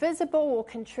role invisible or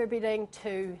contributing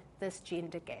to this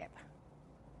gender gap.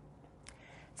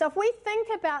 So if we think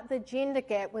about the gender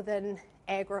gap within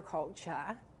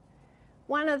agriculture,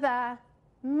 one of the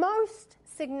most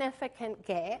significant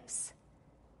gaps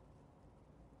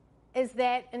is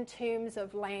that in terms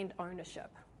of land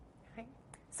ownership. Okay?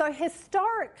 So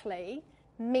historically,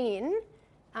 men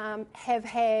have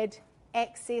had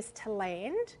access to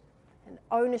land and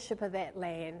ownership of that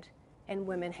land, and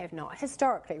women have not.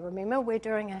 Historically, remember, we're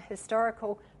doing a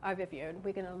historical overview, and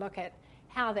we're going to look at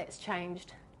how that's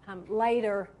changed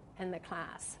later in the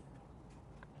class.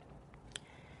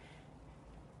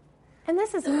 And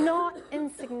this is not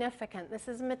insignificant. This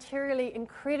is materially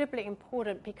incredibly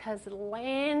important because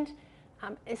land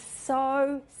is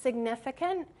so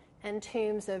significant in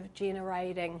terms of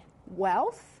generating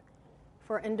wealth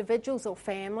for individuals or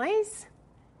families,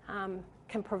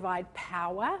 can provide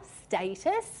power,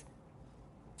 status.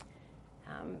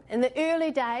 In the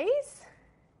early days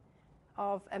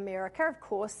of America, of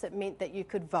course, it meant that you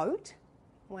could vote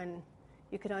when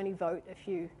you could only vote if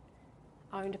you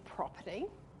owned property.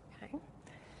 Okay.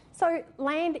 So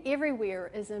land everywhere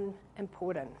is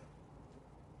important.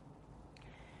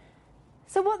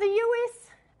 So what the US,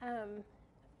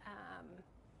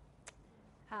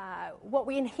 what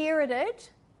we inherited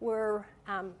were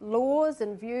laws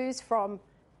and views from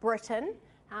Britain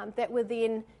that were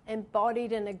then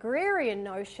embodied in agrarian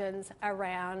notions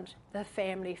around the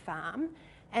family farm,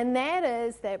 and that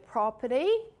is that property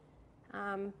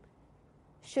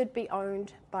should be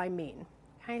owned by men.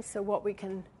 Okay, so what we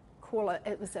can call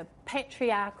it was a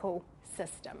patriarchal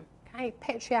system. Okay,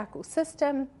 patriarchal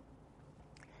system.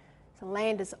 So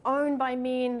land is owned by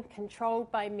men,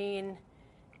 controlled by men,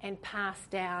 and passed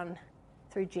down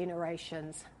through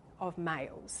generations of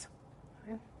males.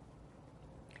 Okay.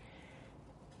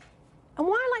 And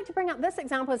why I like to bring up this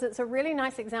example is it's a really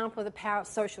nice example of the power of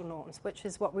social norms, which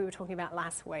is what we were talking about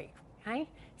last week. Okay,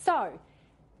 so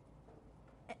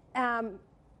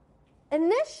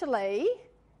initially,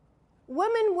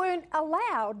 women weren't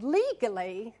allowed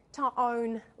legally to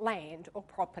own land or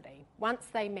property once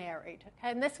they married.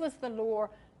 Okay? And this was the law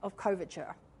of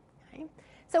coverture. Okay?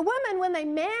 So women, when they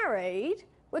married,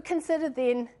 were considered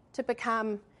then to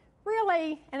become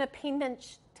really an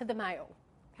appendage to the male.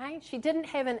 Okay? She didn't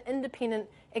have an independent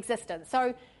existence.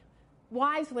 So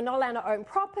wives were not allowed to own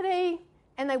property,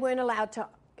 and they weren't allowed to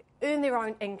earn their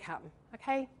own income.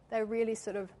 Okay? They really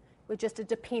sort of were just a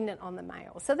dependent on the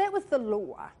male. So that was the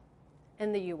law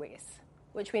in the US,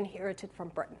 which we inherited from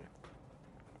Britain.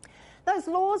 Those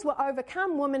laws were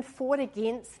overcome. Women fought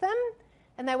against them,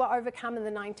 and they were overcome in the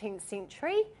 19th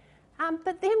century.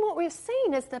 But then what we've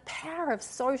seen is the power of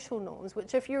social norms,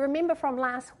 which, if you remember from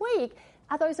last week,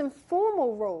 are those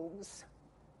informal rules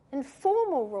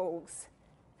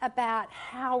about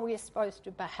how we're supposed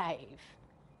to behave.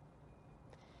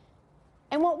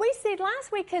 And what we said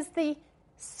last week is the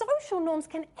social norms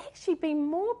can actually be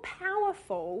more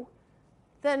powerful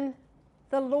than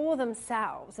the law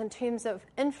themselves in terms of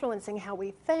influencing how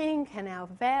we think and our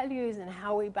values and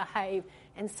how we behave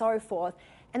and so forth.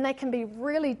 And they can be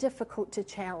really difficult to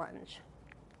challenge.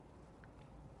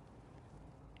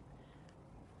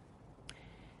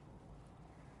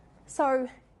 So,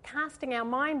 casting our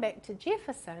mind back to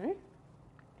Jefferson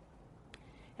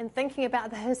and thinking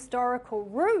about the historical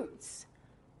roots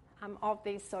of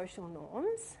these social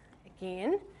norms,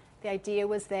 again, the idea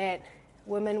was that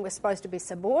women were supposed to be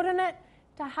subordinate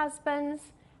to husbands,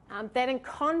 that in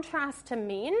contrast to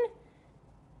men,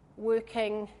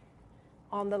 working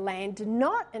on the land did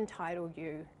not entitle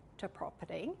you to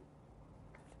property.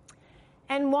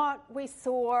 And what we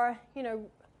saw,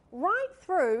 right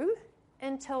through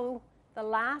until the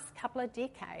last couple of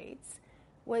decades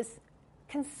was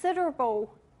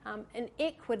considerable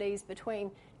inequities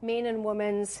between men and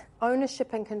women's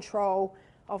ownership and control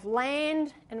of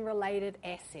land and related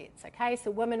assets. Okay, so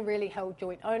women really held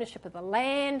joint ownership of the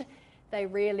land. They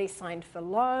really signed for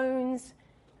loans.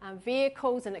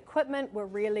 Vehicles and equipment were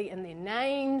really in their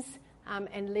names,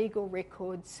 and legal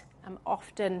records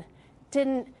often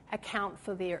didn't account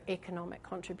for their economic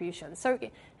contributions. So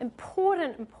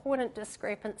important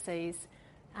discrepancies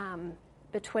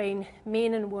between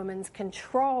men and women's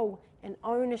control and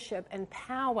ownership and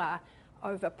power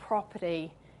over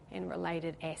property and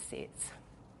related assets.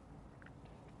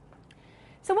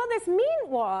 So what this meant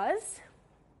was,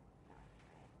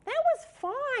 that was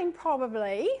fine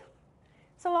probably,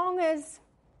 so long as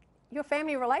your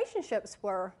family relationships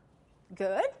were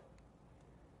good.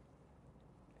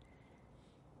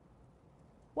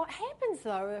 What happens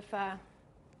though if a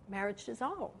marriage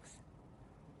dissolves?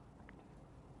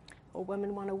 Or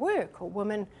women want to work, or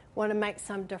women want to make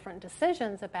some different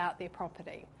decisions about their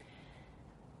property.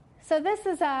 So this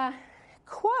is a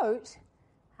quote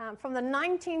from the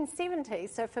 1970s.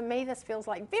 So for me, this feels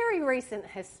like very recent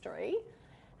history.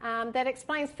 That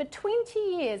explains for 20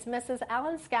 years, Mrs.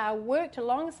 Ellen Scar worked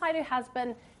alongside her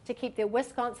husband to keep their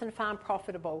Wisconsin farm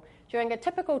profitable. During a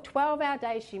typical 12-hour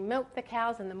day, she milked the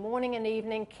cows in the morning and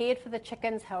evening, cared for the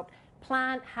chickens, helped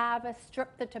plant, harvest,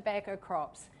 strip the tobacco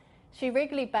crops. She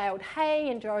regularly baled hay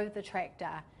and drove the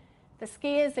tractor. The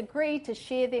Scares agreed to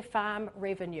share their farm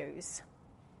revenues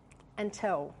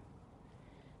until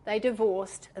they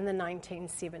divorced in the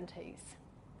 1970s.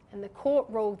 And the court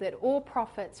ruled that all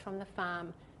profits from the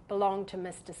farm belonged to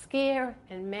Mr. Scare.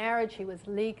 In marriage, he was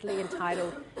legally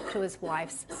entitled to his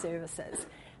wife's services.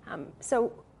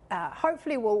 So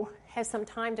hopefully we'll have some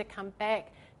time to come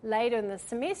back later in the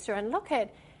semester and look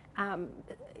at,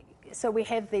 so we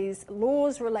have these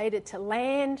laws related to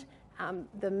land.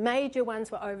 The major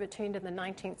ones were overturned in the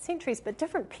 19th centuries, but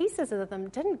different pieces of them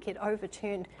didn't get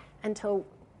overturned until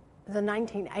the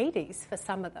 1980s for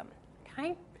some of them.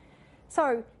 Okay,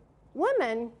 so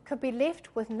women could be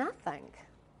left with nothing.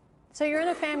 So you're in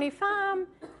a family farm,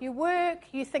 you work,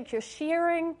 you think you're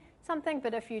sharing something,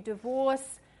 but if you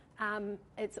divorce,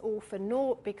 it's all for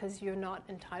naught because you're not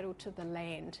entitled to the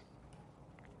land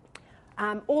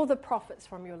or the profits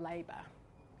from your labour.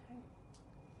 Okay.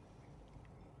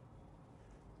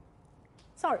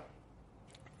 So,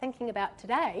 thinking about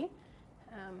today,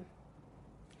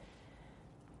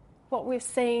 what we've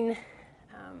seen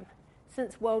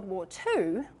since World War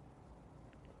II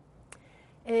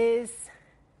is,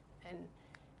 and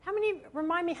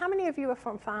remind me, how many of you are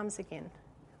from farms again?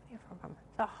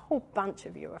 A whole bunch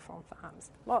of you are from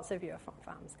farms. Lots of you are from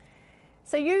farms.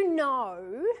 So you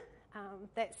know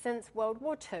that since World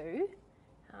War II,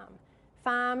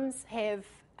 farms have,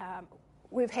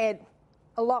 we've had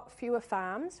a lot fewer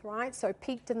farms, right? So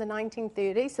peaked in the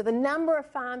 1930s. So the number of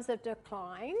farms have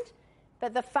declined,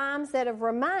 but the farms that have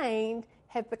remained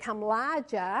have become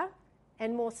larger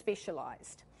and more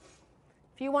specialised.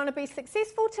 If you want to be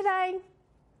successful today,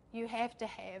 you have to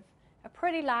have a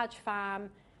pretty large farm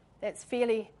that's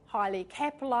fairly highly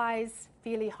capitalised,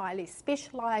 fairly highly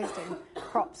specialised in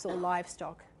crops or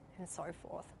livestock and so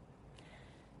forth.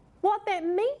 What that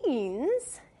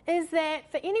means is that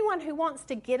for anyone who wants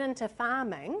to get into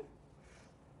farming,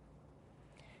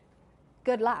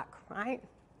 good luck, right?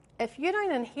 If you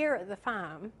don't inherit the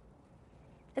farm,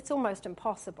 it's almost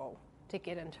impossible to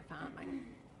get into farming.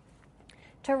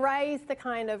 To raise the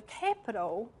kind of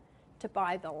capital to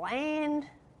buy the land.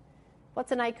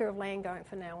 What's an acre of land going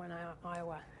for now in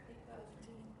Iowa?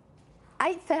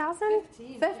 8,000?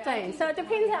 15. So it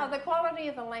depends how the quality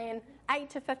of the land, $8,000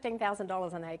 to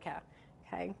 $15,000 an acre.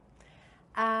 Okay.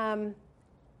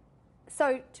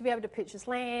 So to be able to purchase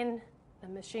land, the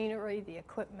machinery, the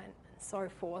equipment, and so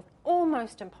forth,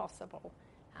 almost impossible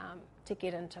to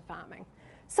get into farming.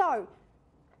 So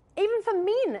even for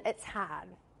men, it's hard.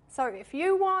 So if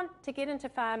you want to get into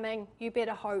farming, you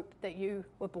better hope that you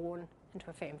were born into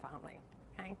a farm family,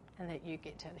 okay, and that you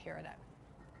get to inherit it.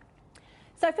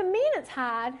 So for men, it's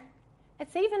hard.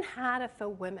 It's even harder for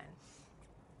women.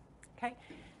 Okay.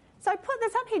 So I put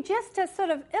this up here just to sort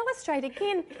of illustrate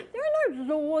again, there are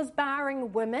no laws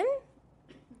barring women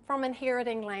from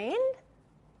inheriting land.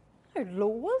 No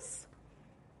laws.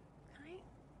 Okay.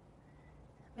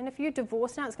 And if you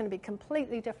divorce now, it's going to be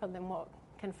completely different than what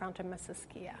confronted Mrs.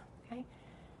 Scare. Okay.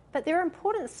 But there are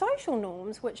important social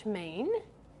norms which mean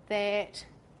that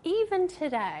even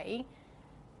today,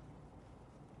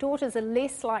 daughters are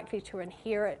less likely to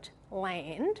inherit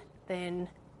land than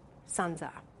sons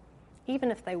are,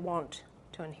 even if they want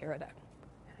to inherit it.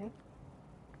 Okay?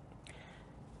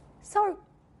 So,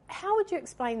 how would you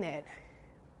explain that?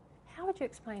 How would you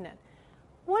explain it?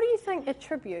 What do you think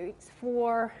attributes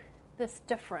for this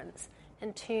difference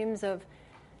in terms of,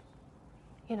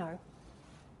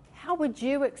 how would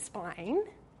you explain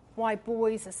why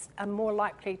boys are more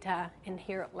likely to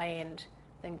inherit land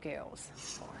than girls,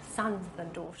 or sons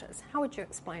than daughters? How would you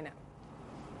explain it?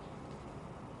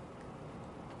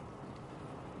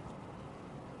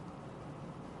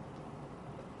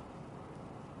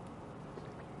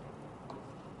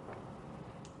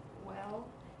 Well,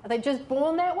 Are they just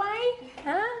born that way?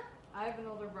 Huh? I have an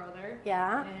older brother.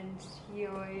 Yeah. And he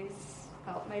always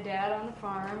helped my dad on the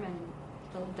farm, and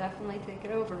he'll definitely take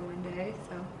it over one day.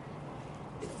 So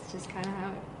it's just kind of how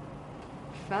it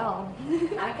fell.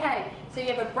 Okay, so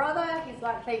you have a brother,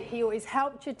 he always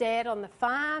helped your dad on the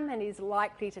farm, and he's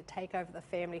likely to take over the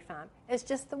family farm. It's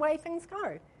just the way things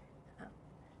go.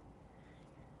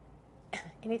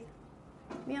 Any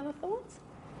other thoughts?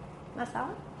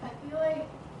 Marcella? I feel like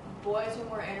boys are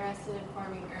more interested in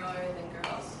farming earlier than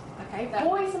girls. Okay,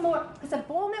 boys are more, is it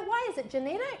born that way? Is it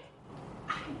genetic?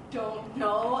 I don't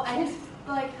know. I just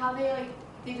feel like how they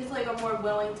just are more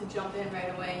willing to jump in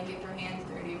right away and get their hands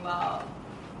dirty, while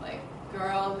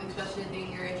girls, especially at the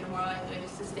younger age, are more likely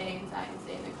just to stay inside and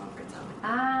stay in their comfort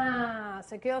zone.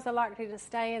 So girls are likely to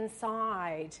stay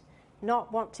inside,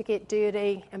 not want to get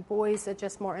dirty, and boys are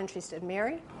just more interested.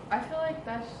 Mary? I feel like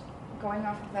that's going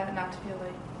off of that, not to feel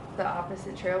like the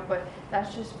opposite trail, but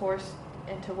that's just forced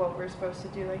into what we're supposed to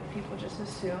do. Like, people just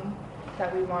assume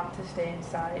that we want to stay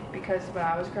inside, because when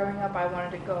I was growing up, I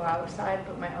wanted to go outside,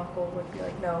 but my uncle would be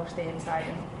like, no, stay inside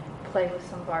and play with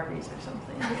some Barbies or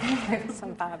something. Play with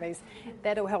some Barbies.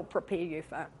 That'll help prepare you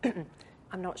for,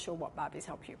 I'm not sure what Barbies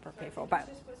help you prepare for, but...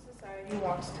 It's just what society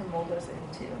wants to mold us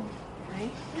into.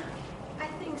 Right? I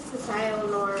think societal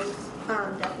norms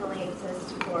definitely exist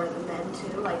for the men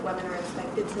too. Like, women are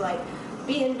expected to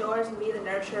be indoors and be the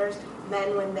nurturers.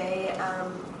 Men, when they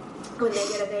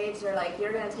get of age, they're like,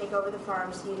 you're going to take over the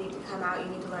farm, so you need to come out,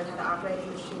 you need to learn how to operate a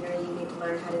machinery, you need to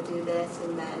learn how to do this,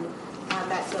 and then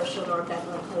that social norm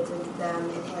definitely plays into them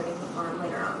inheriting the farm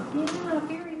later on. Yeah,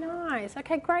 very nice.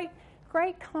 Okay,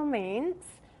 great comments.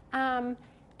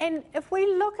 And if we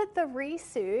look at the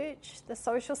research, the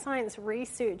social science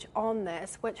research on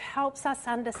this, which helps us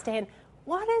understand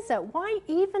what is it, why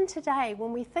even today,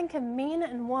 when we think of men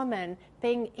and women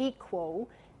being equal,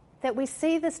 that we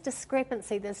see this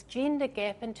discrepancy, this gender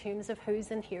gap in terms of who's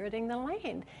inheriting the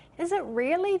land. Is it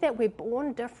really that we're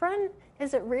born different?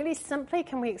 Is it really simply,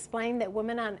 can we explain that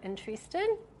women aren't interested?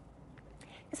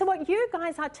 So what you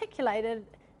guys articulated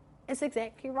is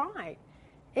exactly right.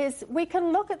 Is we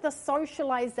can look at the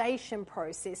socialization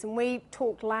process, and we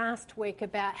talked last week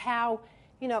about how,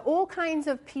 all kinds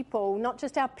of people, not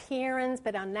just our parents,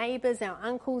 but our neighbours, our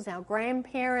uncles, our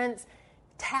grandparents,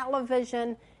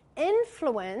 television,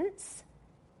 influence,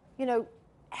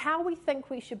 how we think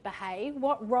we should behave,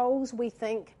 what roles we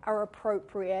think are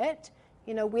appropriate,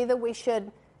 whether we should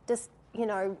just,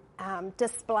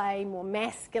 display more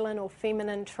masculine or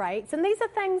feminine traits. And these are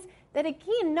things that,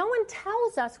 again, no one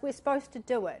tells us we're supposed to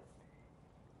do it.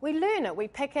 We learn it. We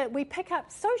pick up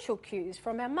social cues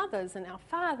from our mothers and our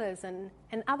fathers and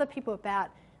other people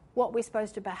about what we're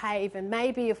supposed to behave, and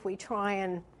maybe if we try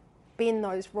and bend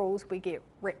those rules, we get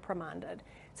reprimanded.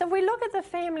 So if we look at the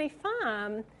family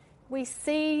farm, we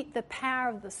see the power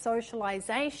of the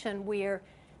socialization where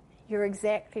you're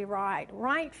exactly right.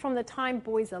 Right from the time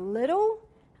boys are little,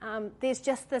 there's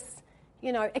just this,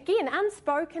 again,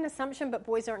 unspoken assumption, but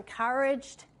boys are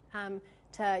encouraged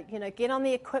to, get on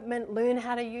the equipment, learn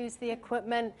how to use the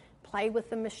equipment, play with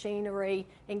the machinery,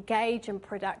 engage in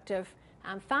productive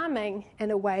farming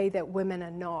in a way that women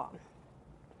are not.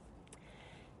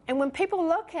 And when people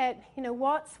look at,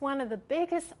 what's one of the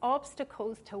biggest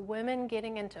obstacles to women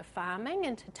getting into farming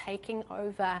and to taking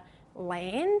over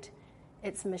land,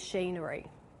 it's machinery.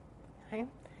 Okay?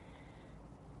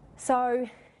 So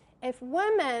if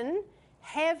women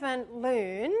haven't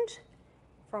learned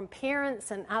from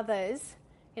parents and others,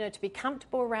 to be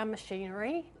comfortable around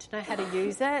machinery, to know how to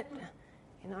use it,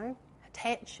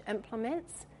 attach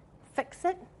implements, fix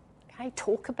it, okay,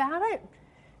 talk about it,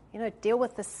 deal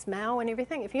with the smell and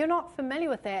everything. If you're not familiar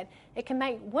with that, it can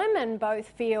make women both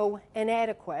feel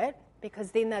inadequate,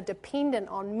 because then they're dependent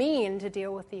on men to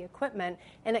deal with the equipment,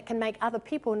 and it can make other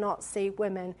people not see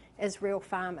women as real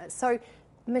farmers. So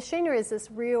machinery is this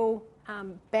real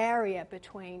barrier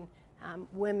between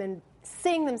women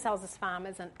seeing themselves as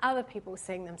farmers and other people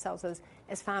seeing themselves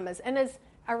as farmers, and is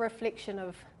a reflection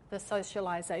of the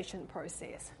socialization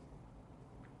process.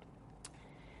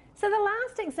 So the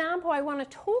last example I want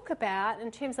to talk about in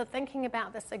terms of thinking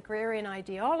about this agrarian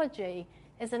ideology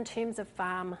is in terms of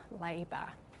farm labour.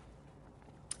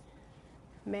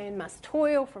 Man must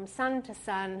toil from sun to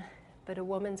sun, but a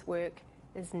woman's work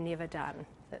is never done.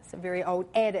 That's a very old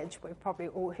adage we've probably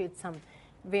all heard some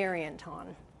variant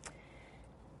on.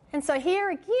 And so here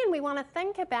again we want to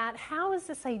think about how is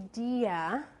this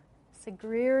idea, this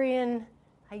agrarian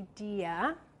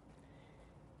idea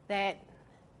that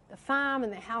the farm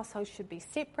and the household should be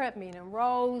separate, men and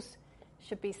roles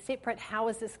should be separate, how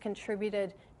has this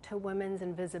contributed to women's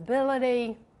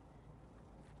invisibility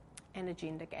and a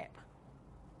gender gap?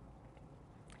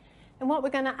 And what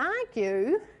we're going to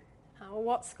argue, or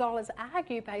what scholars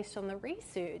argue based on the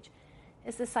research,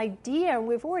 is this idea, and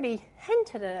we've already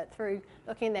hinted at it through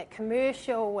looking at that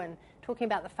commercial and talking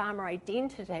about the farmer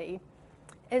identity,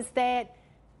 is that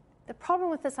the problem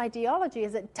with this ideology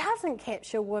is it doesn't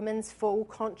capture women's full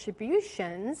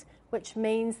contributions, which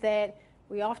means that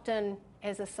we often,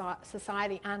 as a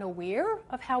society, aren't aware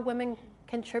of how women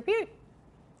contribute,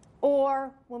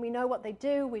 or when we know what they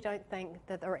do, we don't think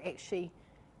that they're actually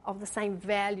of the same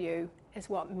value as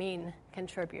what men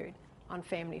contribute on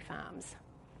family farms.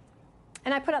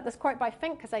 And I put up this quote by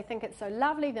Fink because I think it's so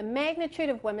lovely. The magnitude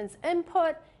of women's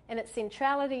input and its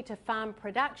centrality to farm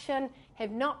production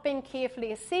have not been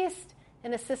carefully assessed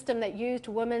in a system that used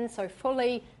women so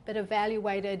fully but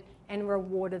evaluated and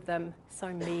rewarded them so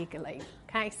meagerly.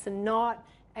 Okay, so not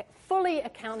fully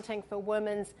accounting for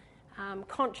women's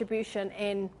contribution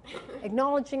and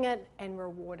acknowledging it and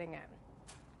rewarding it.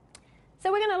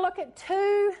 So we're going to look at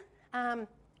two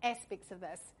aspects of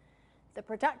this, the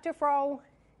productive role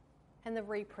and the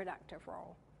reproductive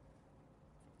role.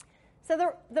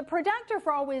 So the productive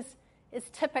role is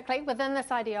typically, within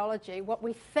this ideology, what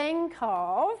we think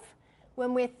of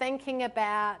when we're thinking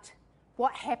about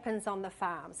what happens on the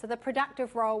farm. So the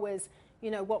productive role is,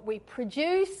 what we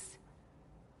produce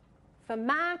for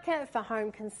market, for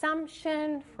home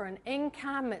consumption, for an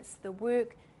income. It's the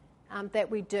work that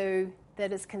we do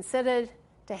that is considered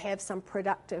to have some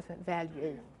productive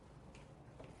value.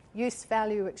 Use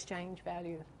value, exchange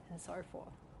value, and so forth.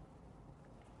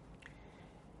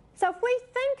 So if we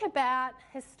think about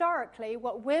historically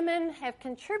what women have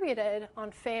contributed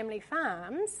on family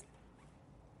farms,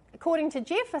 according to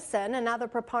Jefferson and other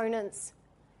proponents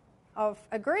of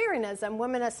agrarianism,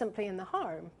 women are simply in the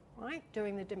home, right,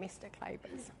 doing the domestic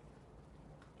labours.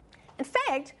 In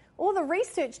fact, all the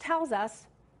research tells us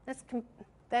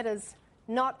that is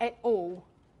not at all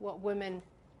what women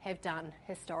have done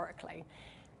historically.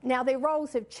 Now, their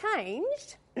roles have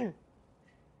changed.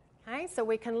 Okay, so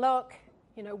we can look,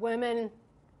 women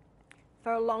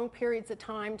for long periods of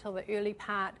time till the early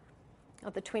part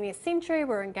of the 20th century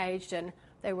were engaged in,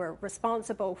 they were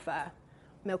responsible for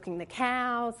milking the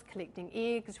cows, collecting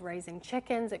eggs, raising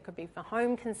chickens. It could be for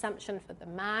home consumption, for the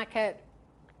market.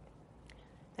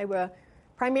 They were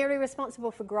primarily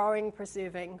responsible for growing,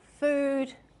 preserving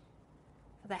food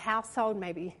for the household,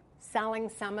 maybe selling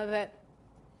some of it.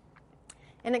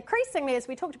 And increasingly, as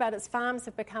we talked about, as farms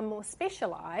have become more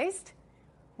specialised,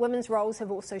 women's roles have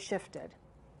also shifted.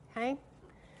 Okay?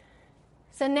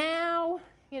 So now,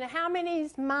 how many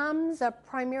mums are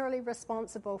primarily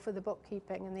responsible for the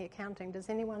bookkeeping and the accounting? Does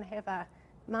anyone have a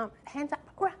mum? Hands up.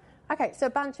 Okay, so a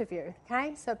bunch of you.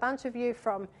 Okay? So a bunch of you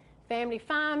from family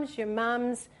farms, your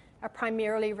mums are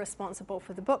primarily responsible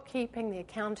for the bookkeeping, the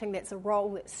accounting. That's a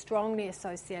role that's strongly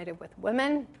associated with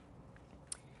women.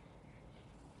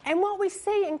 And what we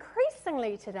see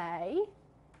increasingly today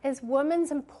is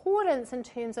women's importance in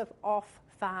terms of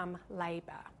off-farm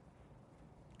labour.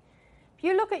 If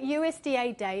you look at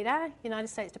USDA data, United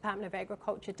States Department of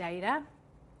Agriculture data,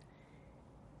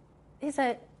 there's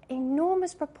an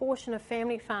enormous proportion of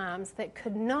family farms that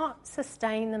could not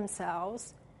sustain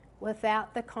themselves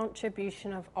without the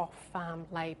contribution of off-farm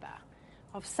labour,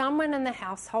 of someone in the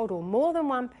household or more than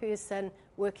one person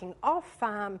working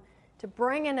off-farm to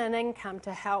bring in an income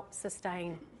to help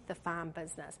sustain the farm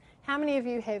business. How many of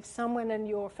you have someone in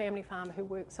your family farm who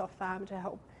works off-farm to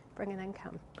help bring an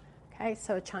income? Okay,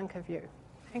 so a chunk of you.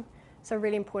 Okay? So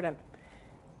really important.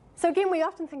 So again, we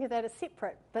often think of that as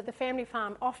separate, but the family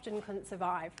farm often couldn't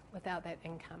survive without that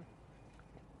income.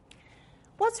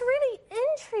 What's really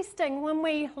interesting when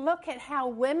we look at how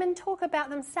women talk about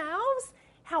themselves,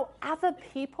 how other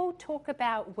people talk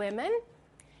about women,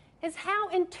 is how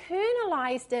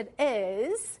internalized it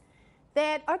is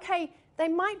that, okay, they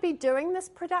might be doing this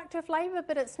productive labour,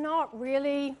 but it's not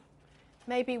really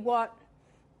maybe what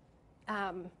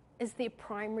is their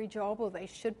primary job or they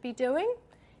should be doing.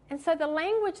 And so the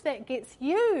language that gets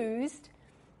used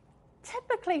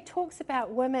typically talks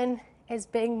about women as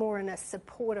being more in a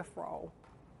supportive role,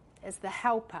 as the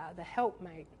helper, the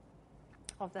helpmate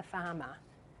of the farmer.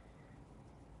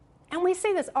 And we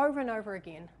see this over and over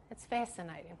again. It's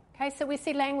fascinating. Okay, so we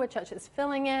see language such as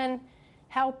filling in,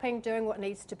 helping, doing what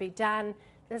needs to be done.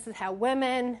 This is how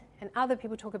women and other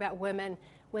people talk about women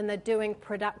when they're doing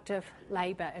productive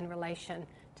labour in relation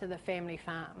to the family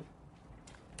farm.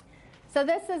 So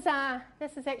this is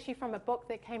actually from a book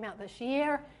that came out this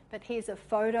year, but here's a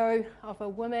photo of a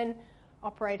woman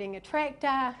operating a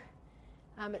tractor.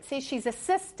 It says she's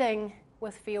assisting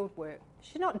with field work.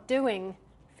 She's not doing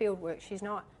field work. She's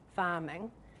not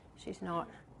farming.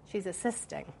 She's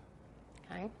assisting.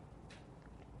 Okay.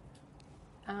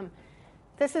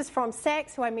 This is from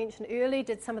Sachs, who I mentioned earlier,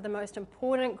 did some of the most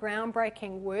important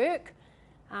groundbreaking work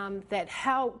that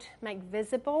helped make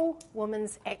visible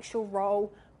women's actual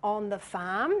role on the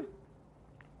farm.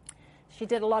 She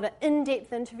did a lot of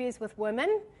in-depth interviews with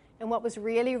women, and what was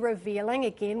really revealing,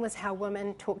 again, was how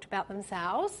women talked about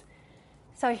themselves.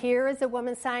 So here is a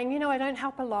woman saying, I don't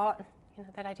help a lot,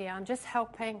 that idea, I'm just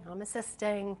helping, I'm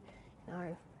assisting,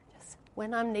 just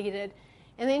when I'm needed.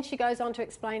 And then she goes on to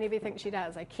explain everything she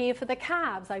does. I care for the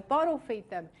calves, I bottle feed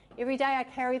them. Every day I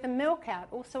carry the milk out.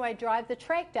 Also I drive the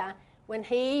tractor when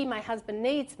my husband,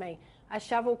 needs me. I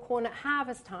shovel corn at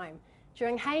harvest time.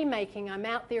 During haymaking, I'm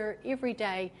out there every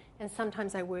day, and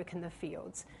sometimes I work in the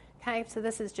fields. Okay, so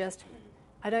this is just,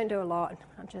 I don't do a lot,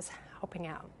 I'm just helping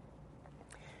out.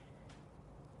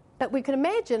 But we could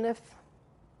imagine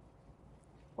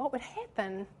what would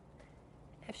happen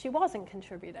if she wasn't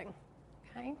contributing,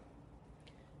 okay?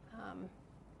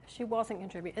 If she wasn't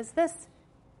contributing. Is this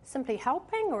simply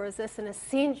helping, or is this an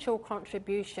essential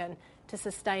contribution to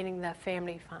sustaining the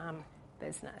family farm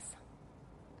business?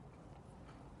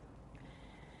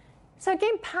 So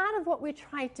again, part of what we're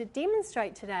trying to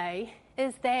demonstrate today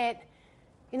is that,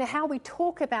 how we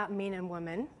talk about men and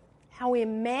women, how we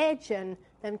imagine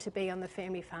them to be on the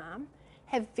family farm,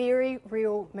 have very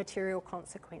real material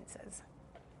consequences.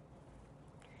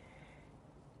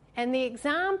 And the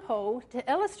example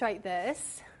to illustrate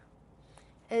this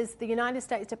is the United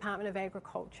States Department of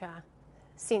Agriculture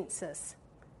census,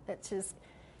 which is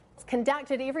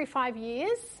conducted every 5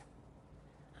 years,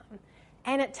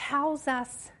 and it tells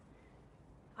us,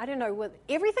 I don't know with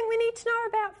everything we need to know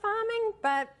about farming,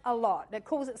 but a lot. It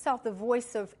calls itself the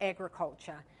voice of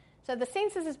agriculture. So the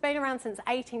census has been around since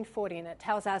 1840, and it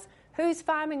tells us who's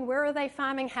farming, where are they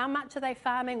farming, how much are they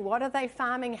farming, what are they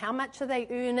farming, how much are they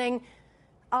earning,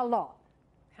 a lot.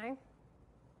 Okay?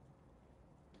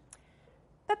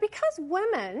 But because of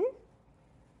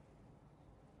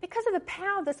the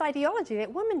power of this ideology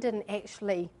that women didn't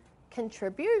actually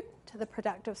contribute to the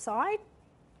productive side,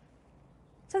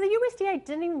 so the USDA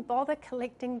didn't even bother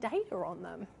collecting data on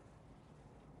them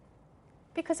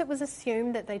because it was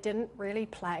assumed that they didn't really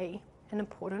play an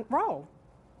important role.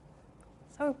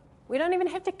 So we don't even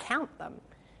have to count them.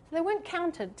 So they weren't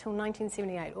counted till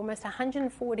 1978, almost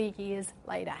 140 years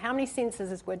later. How many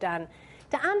censuses were done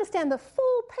to understand the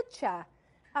full picture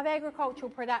of agricultural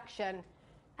production?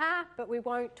 But we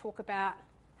won't talk about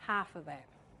half of that.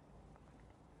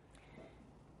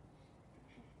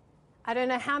 I don't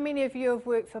know how many of you have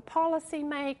worked for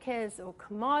policymakers or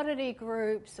commodity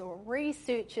groups or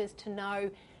researchers to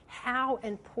know how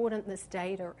important this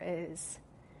data is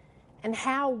and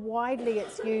how widely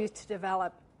it's used to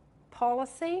develop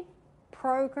policy,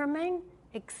 programming,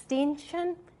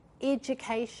 extension,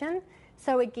 education.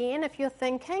 So again, if you're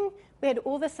thinking, we had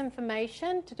all this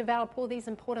information to develop all these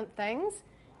important things,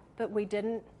 but we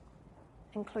didn't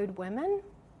include women.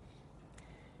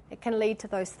 It can lead to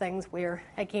those things where,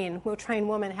 again, we'll train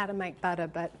women how to make butter,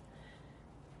 but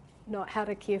not how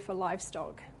to care for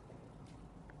livestock.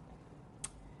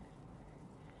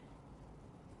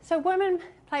 So women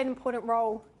played an important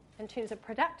role in terms of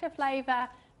productive labour,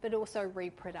 but also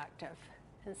reproductive.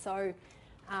 And so,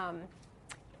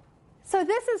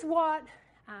 this is what,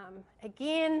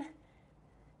 again,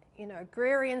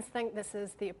 agrarians think this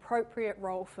is the appropriate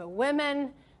role for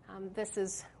women. This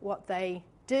is what they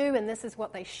do, and this is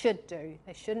what they should do.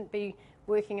 They shouldn't be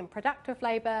working in productive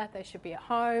labour. They should be at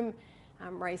home,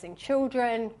 raising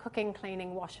children, cooking,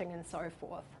 cleaning, washing, and so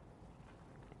forth.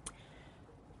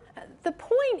 The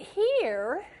point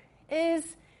here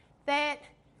is that,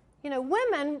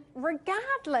 women,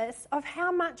 regardless of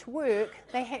how much work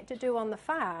they had to do on the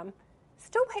farm,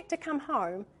 still had to come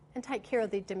home and take care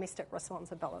of their domestic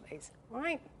responsibilities,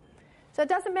 right? So it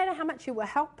doesn't matter how much you were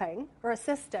helping or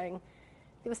assisting,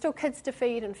 there were still kids to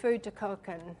feed and food to cook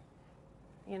and,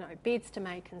 beds to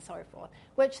make and so forth,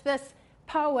 which this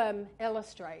poem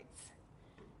illustrates,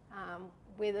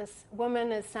 where this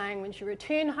woman is saying when she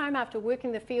returned home after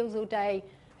working the fields all day,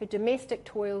 her domestic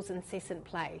toils, incessant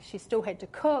play. She still had to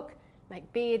cook,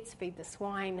 make beds, feed the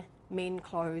swine, mend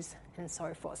clothes, and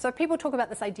so forth. So people talk about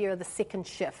this idea of the second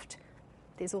shift.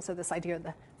 There's also this idea of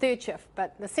the third shift,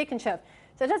 but the second shift.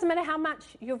 So it doesn't matter how much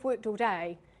you've worked all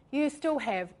day, you still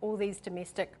have all these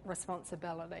domestic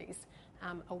responsibilities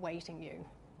awaiting you.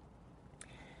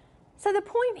 So the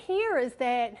point here is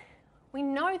that we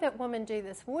know that women do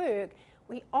this work.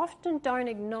 We often don't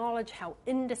acknowledge how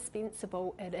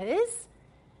indispensable it is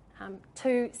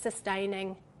to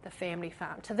sustaining the family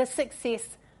farm, to the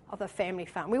success of the family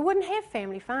farm. We wouldn't have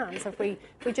family farms if we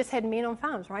just had men on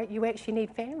farms, right? You actually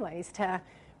need families to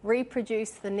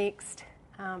reproduce the next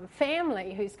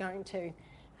family who's going to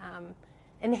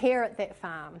inherit that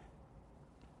farm.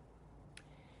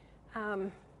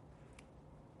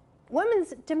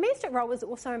 Women's domestic role is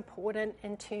also important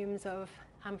in terms of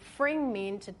freeing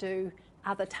men to do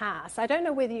other tasks. I don't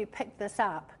know whether you picked this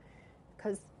up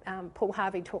because Paul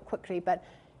Harvey talked quickly, but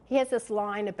he has this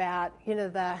line about,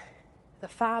 the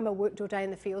farmer worked all day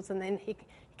in the fields and then he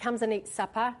comes and eats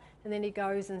supper and then he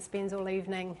goes and spends all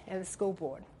evening at the school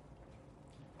board.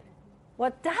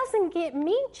 What doesn't get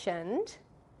mentioned,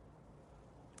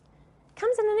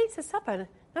 comes in and eats his supper.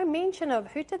 No mention of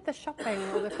who did the shopping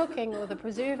or the cooking or the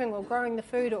preserving or growing the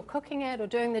food or cooking it or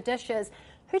doing the dishes.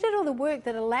 Who did all the work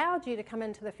that allowed you to come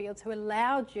into the fields, who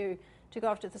allowed you to go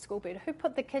off to the school bed, who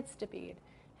put the kids to bed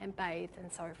and bathe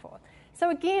and so forth. So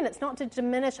again, it's not to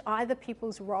diminish either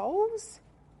people's roles,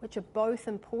 which are both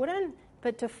important,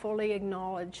 but to fully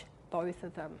acknowledge both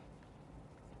of them.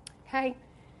 Okay?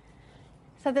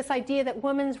 So this idea that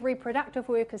women's reproductive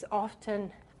work is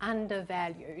often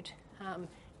undervalued,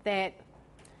 that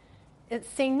it's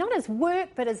seen not as work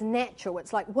but as natural.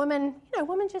 It's like women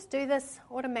just do this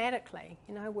automatically.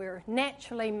 We're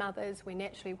naturally mothers, we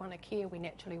naturally want to care, we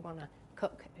naturally want to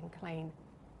cook and clean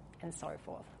and so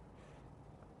forth.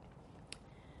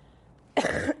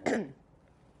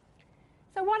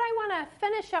 So what I want to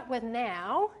finish up with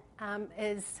now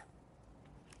is,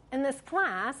 in this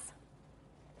class,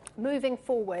 moving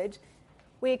forward,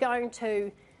 we're going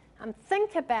to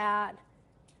think about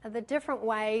the different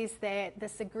ways that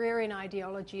this agrarian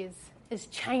ideology is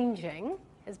changing,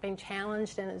 has been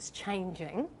challenged and is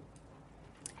changing.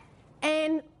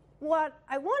 And what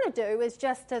I want to do is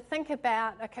just to think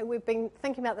about, we've been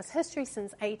thinking about this history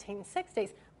since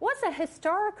 1860s. What's a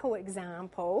historical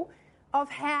example of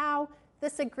how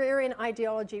this agrarian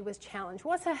ideology was challenged?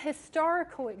 What's a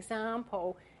historical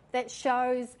example that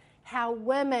shows how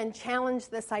women challenged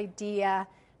this idea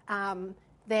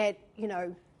that,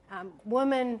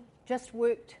 women just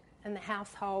worked in the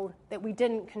household, that we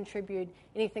didn't contribute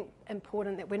anything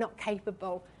important, that we're not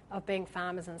capable of being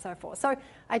farmers and so forth. So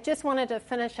I just wanted to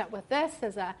finish up with this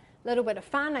as a little bit of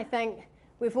fun. I think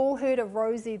we've all heard of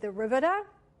Rosie the Riveter,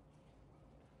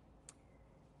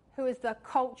 who is the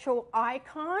cultural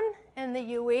icon in the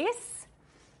US,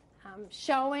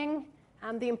 showing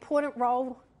the important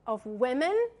role of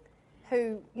women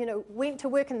who, went to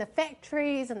work in the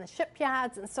factories and the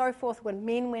shipyards and so forth when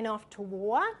men went off to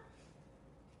war.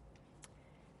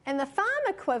 And the farm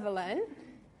equivalent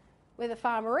were the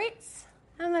farmerettes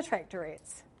and the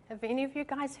tractorettes. Have any of you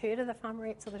guys heard of the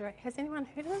farmerettes or the tractorettes? Has anyone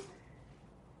heard of them?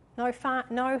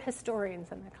 No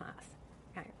historians in the class.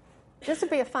 Okay. This would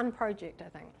be a fun project, I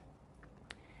think.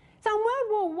 So in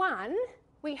World War I,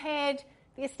 we had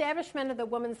the establishment of the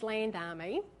Women's Land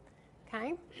Army.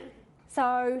 Okay.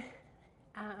 So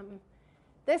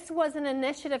this was an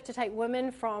initiative to take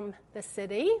women from the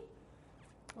city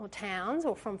or towns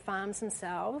or from farms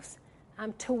themselves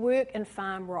to work in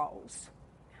farm roles.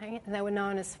 Okay? And they were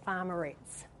known as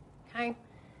farmerettes. Okay?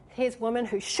 Here's women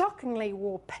who shockingly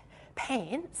wore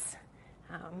pants,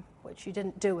 which you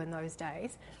didn't do in those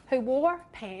days, who wore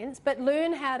pants but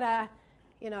learned how to,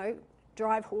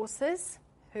 drive horses,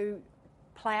 who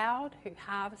ploughed, who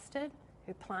harvested,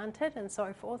 who planted and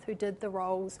so forth, who did the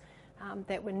roles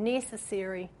that were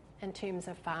necessary in terms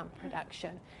of farm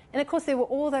production. And of course there were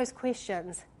all those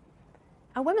questions.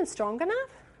 Are women strong enough?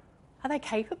 Are they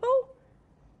capable?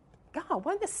 God,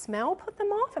 won't the smell put them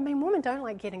off? I mean, women don't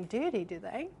like getting dirty, do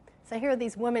they? So here are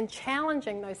these women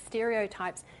challenging those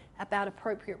stereotypes about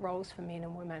appropriate roles for men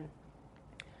and women.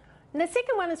 And the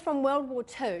second one is from World War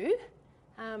II,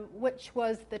 which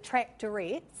was the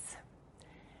tractorettes.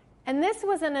 And this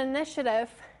was an initiative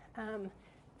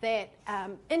that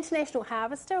International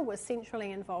Harvester was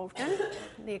centrally involved in,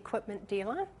 the equipment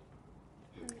dealer.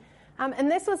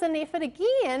 And this was an effort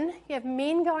again. You have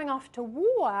men going off to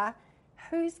war.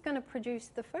 Who's going to produce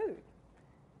the food?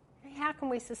 How can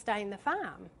we sustain the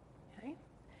farm? Okay?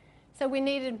 So we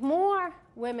needed more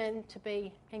women to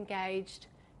be engaged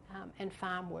in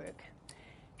farm work.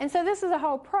 And so this is a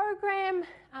whole program.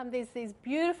 There's these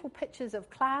beautiful pictures of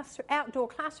outdoor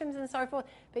classrooms and so forth,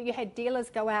 but you had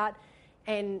dealers go out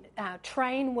and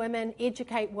train women,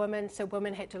 educate women, so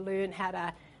women had to learn how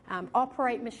to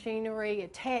operate machinery,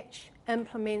 attach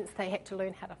implements, they had to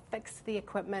learn how to fix the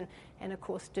equipment, and of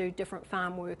course do different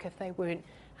farm work if they weren't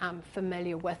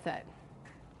familiar with it.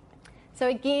 So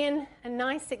again, a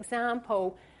nice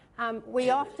example. We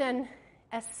often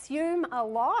assume a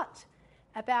lot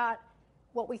about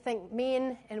what we think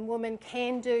men and women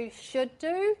can do, should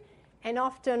do, and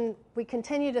often we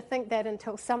continue to think that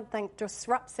until something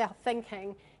disrupts our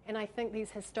thinking. And I think these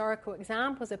historical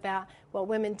examples about what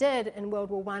women did in World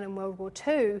War I and World War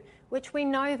II, which we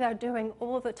know they're doing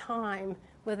all the time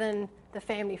within the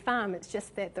family farm, it's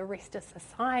just that the rest of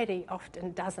society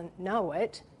often doesn't know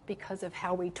it because of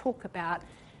how we talk about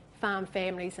farm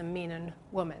families and men and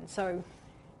women. So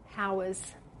how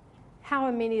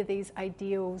are many of these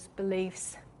ideals,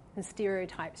 beliefs, and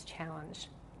stereotypes challenged?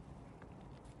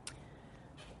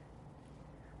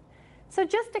 So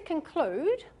just to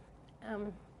conclude,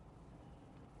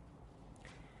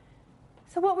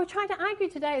 so what we're trying to argue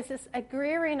today is this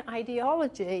agrarian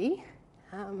ideology,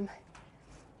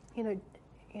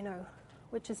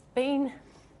 which has been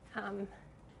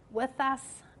with us,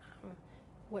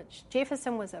 which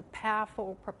Jefferson was a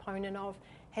powerful proponent of,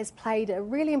 has played a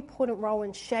really important role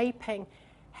in shaping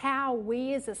how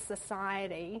we as a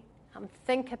society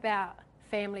think about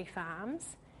family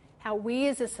farms, how we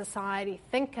as a society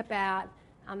think about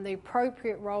the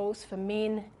appropriate roles for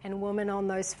men and women on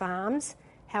those farms,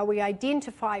 how we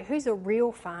identify who's a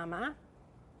real farmer,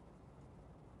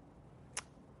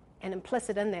 and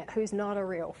implicit in that, who's not a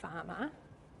real farmer.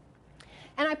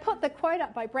 And I put the quote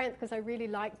up by Brandt because I really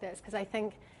like this, because I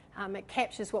think it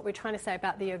captures what we're trying to say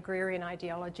about the agrarian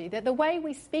ideology, that the way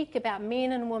we speak about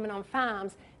men and women on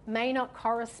farms may not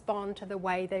correspond to the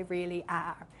way they really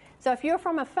are. So if you're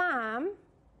from a farm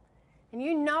and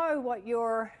you know what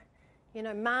your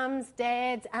mums,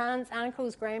 dads, aunts,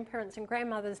 uncles, grandparents and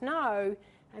grandmothers know,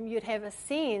 you'd have a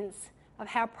sense of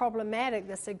how problematic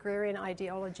this agrarian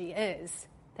ideology is,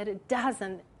 that it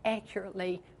doesn't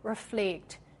accurately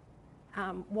reflect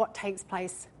what takes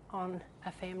place on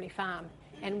a family farm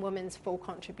and women's full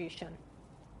contribution.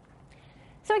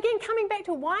 So again, coming back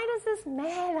to why does this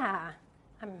matter?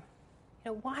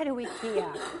 Why do we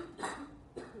care?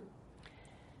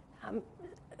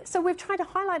 So we've tried to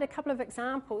highlight a couple of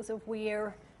examples of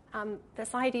where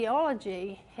this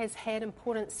ideology has had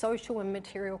important social and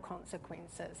material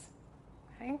consequences.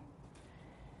 Okay?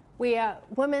 Where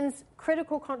women's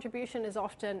critical contribution is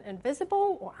often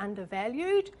invisible or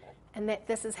undervalued, and that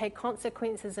this has had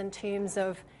consequences in terms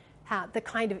of the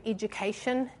kind of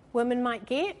education women might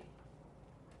get,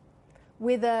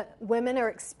 whether women are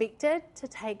expected to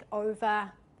take over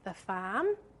the farm.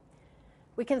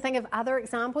 We can think of other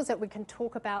examples that we can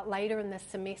talk about later in this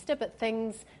semester, but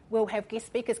we'll have guest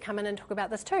speakers come in and talk about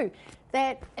this too,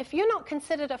 that if you're not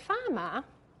considered a farmer,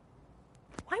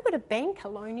 why would a banker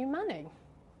loan you money?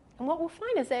 And what we'll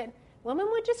find is that women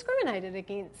were discriminated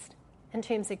against in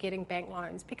terms of getting bank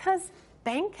loans because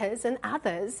bankers and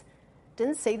others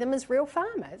didn't see them as real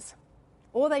farmers,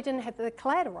 or they didn't have the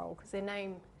collateral because their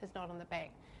name is not on the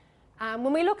bank.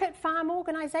 When we look at farm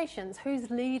organisations, who's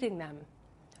leading them?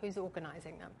 Who's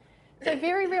organising them? So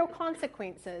very real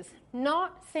consequences.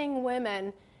 Not seeing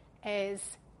women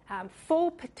as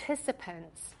full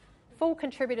participants, full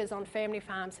contributors on family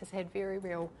farms has had very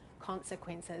real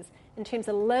consequences in terms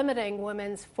of limiting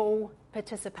women's full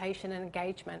participation and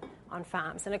engagement on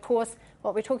farms. And of course,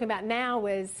 what we're talking about now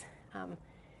is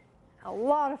a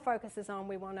lot of focus is on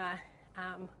we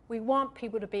want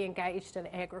people to be engaged in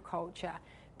agriculture.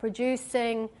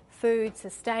 Producing food,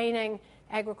 sustaining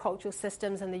agricultural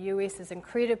systems in the US is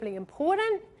incredibly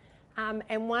important.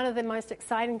 And one of the most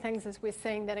exciting things is we're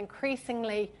seeing that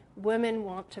increasingly women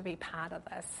want to be part of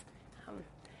this.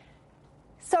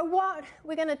 So what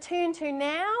we're going to turn to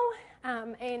now,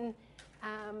 and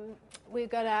we're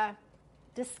going to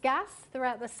discuss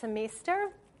throughout the semester,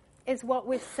 is what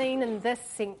we've seen in this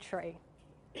century,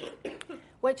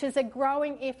 which is a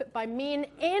growing effort by men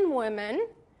and women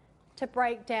to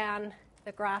break down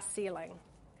the glass ceiling.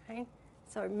 Okay?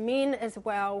 So men as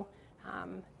well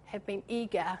have been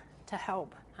eager to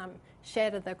help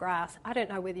shatter the grass. I don't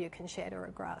know whether you can shatter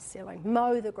a grass ceiling,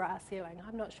 mow the grass ceiling.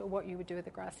 I'm not sure what you would do with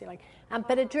the grass ceiling.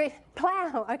 But address,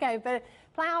 plough, okay, but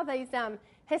plough these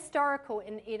historical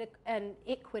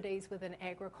inequities within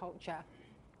agriculture.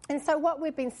 And so what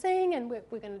we've been seeing, and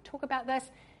we're going to talk about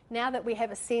this, now that we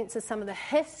have a sense of some of the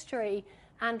history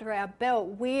under our belt,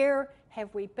 where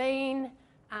have we been?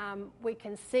 We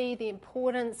can see the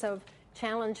importance of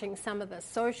challenging some of the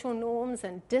social norms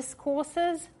and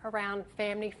discourses around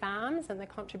family farms and the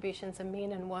contributions of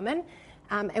men and women.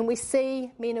 And we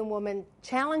see men and women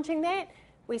challenging that.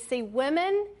 We see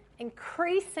women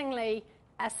increasingly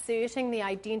asserting the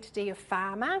identity of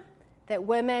farmer, that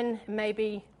women,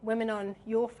 maybe women on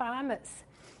your farm, it's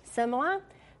similar.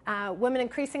 Women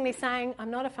increasingly saying, I'm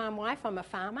not a farm wife, I'm a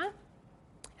farmer,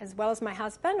 as well as my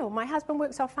husband, or my husband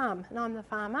works off farm and I'm the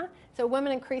farmer. So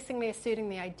women increasingly asserting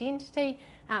the identity,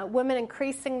 women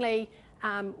increasingly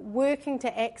working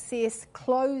to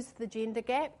close the gender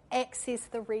gap, access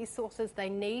the resources they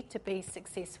need to be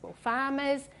successful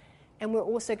farmers. And we're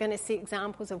also going to see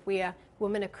examples of where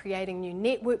women are creating new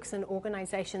networks and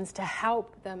organisations to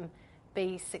help them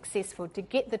be successful, to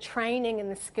get the training and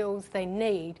the skills they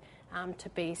need to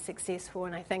be successful.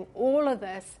 And I think all of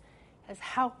this is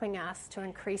helping us to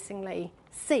increasingly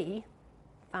see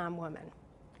farm women.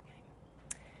 Okay.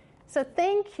 So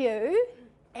thank you,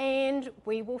 and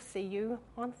we will see you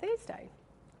on Thursday.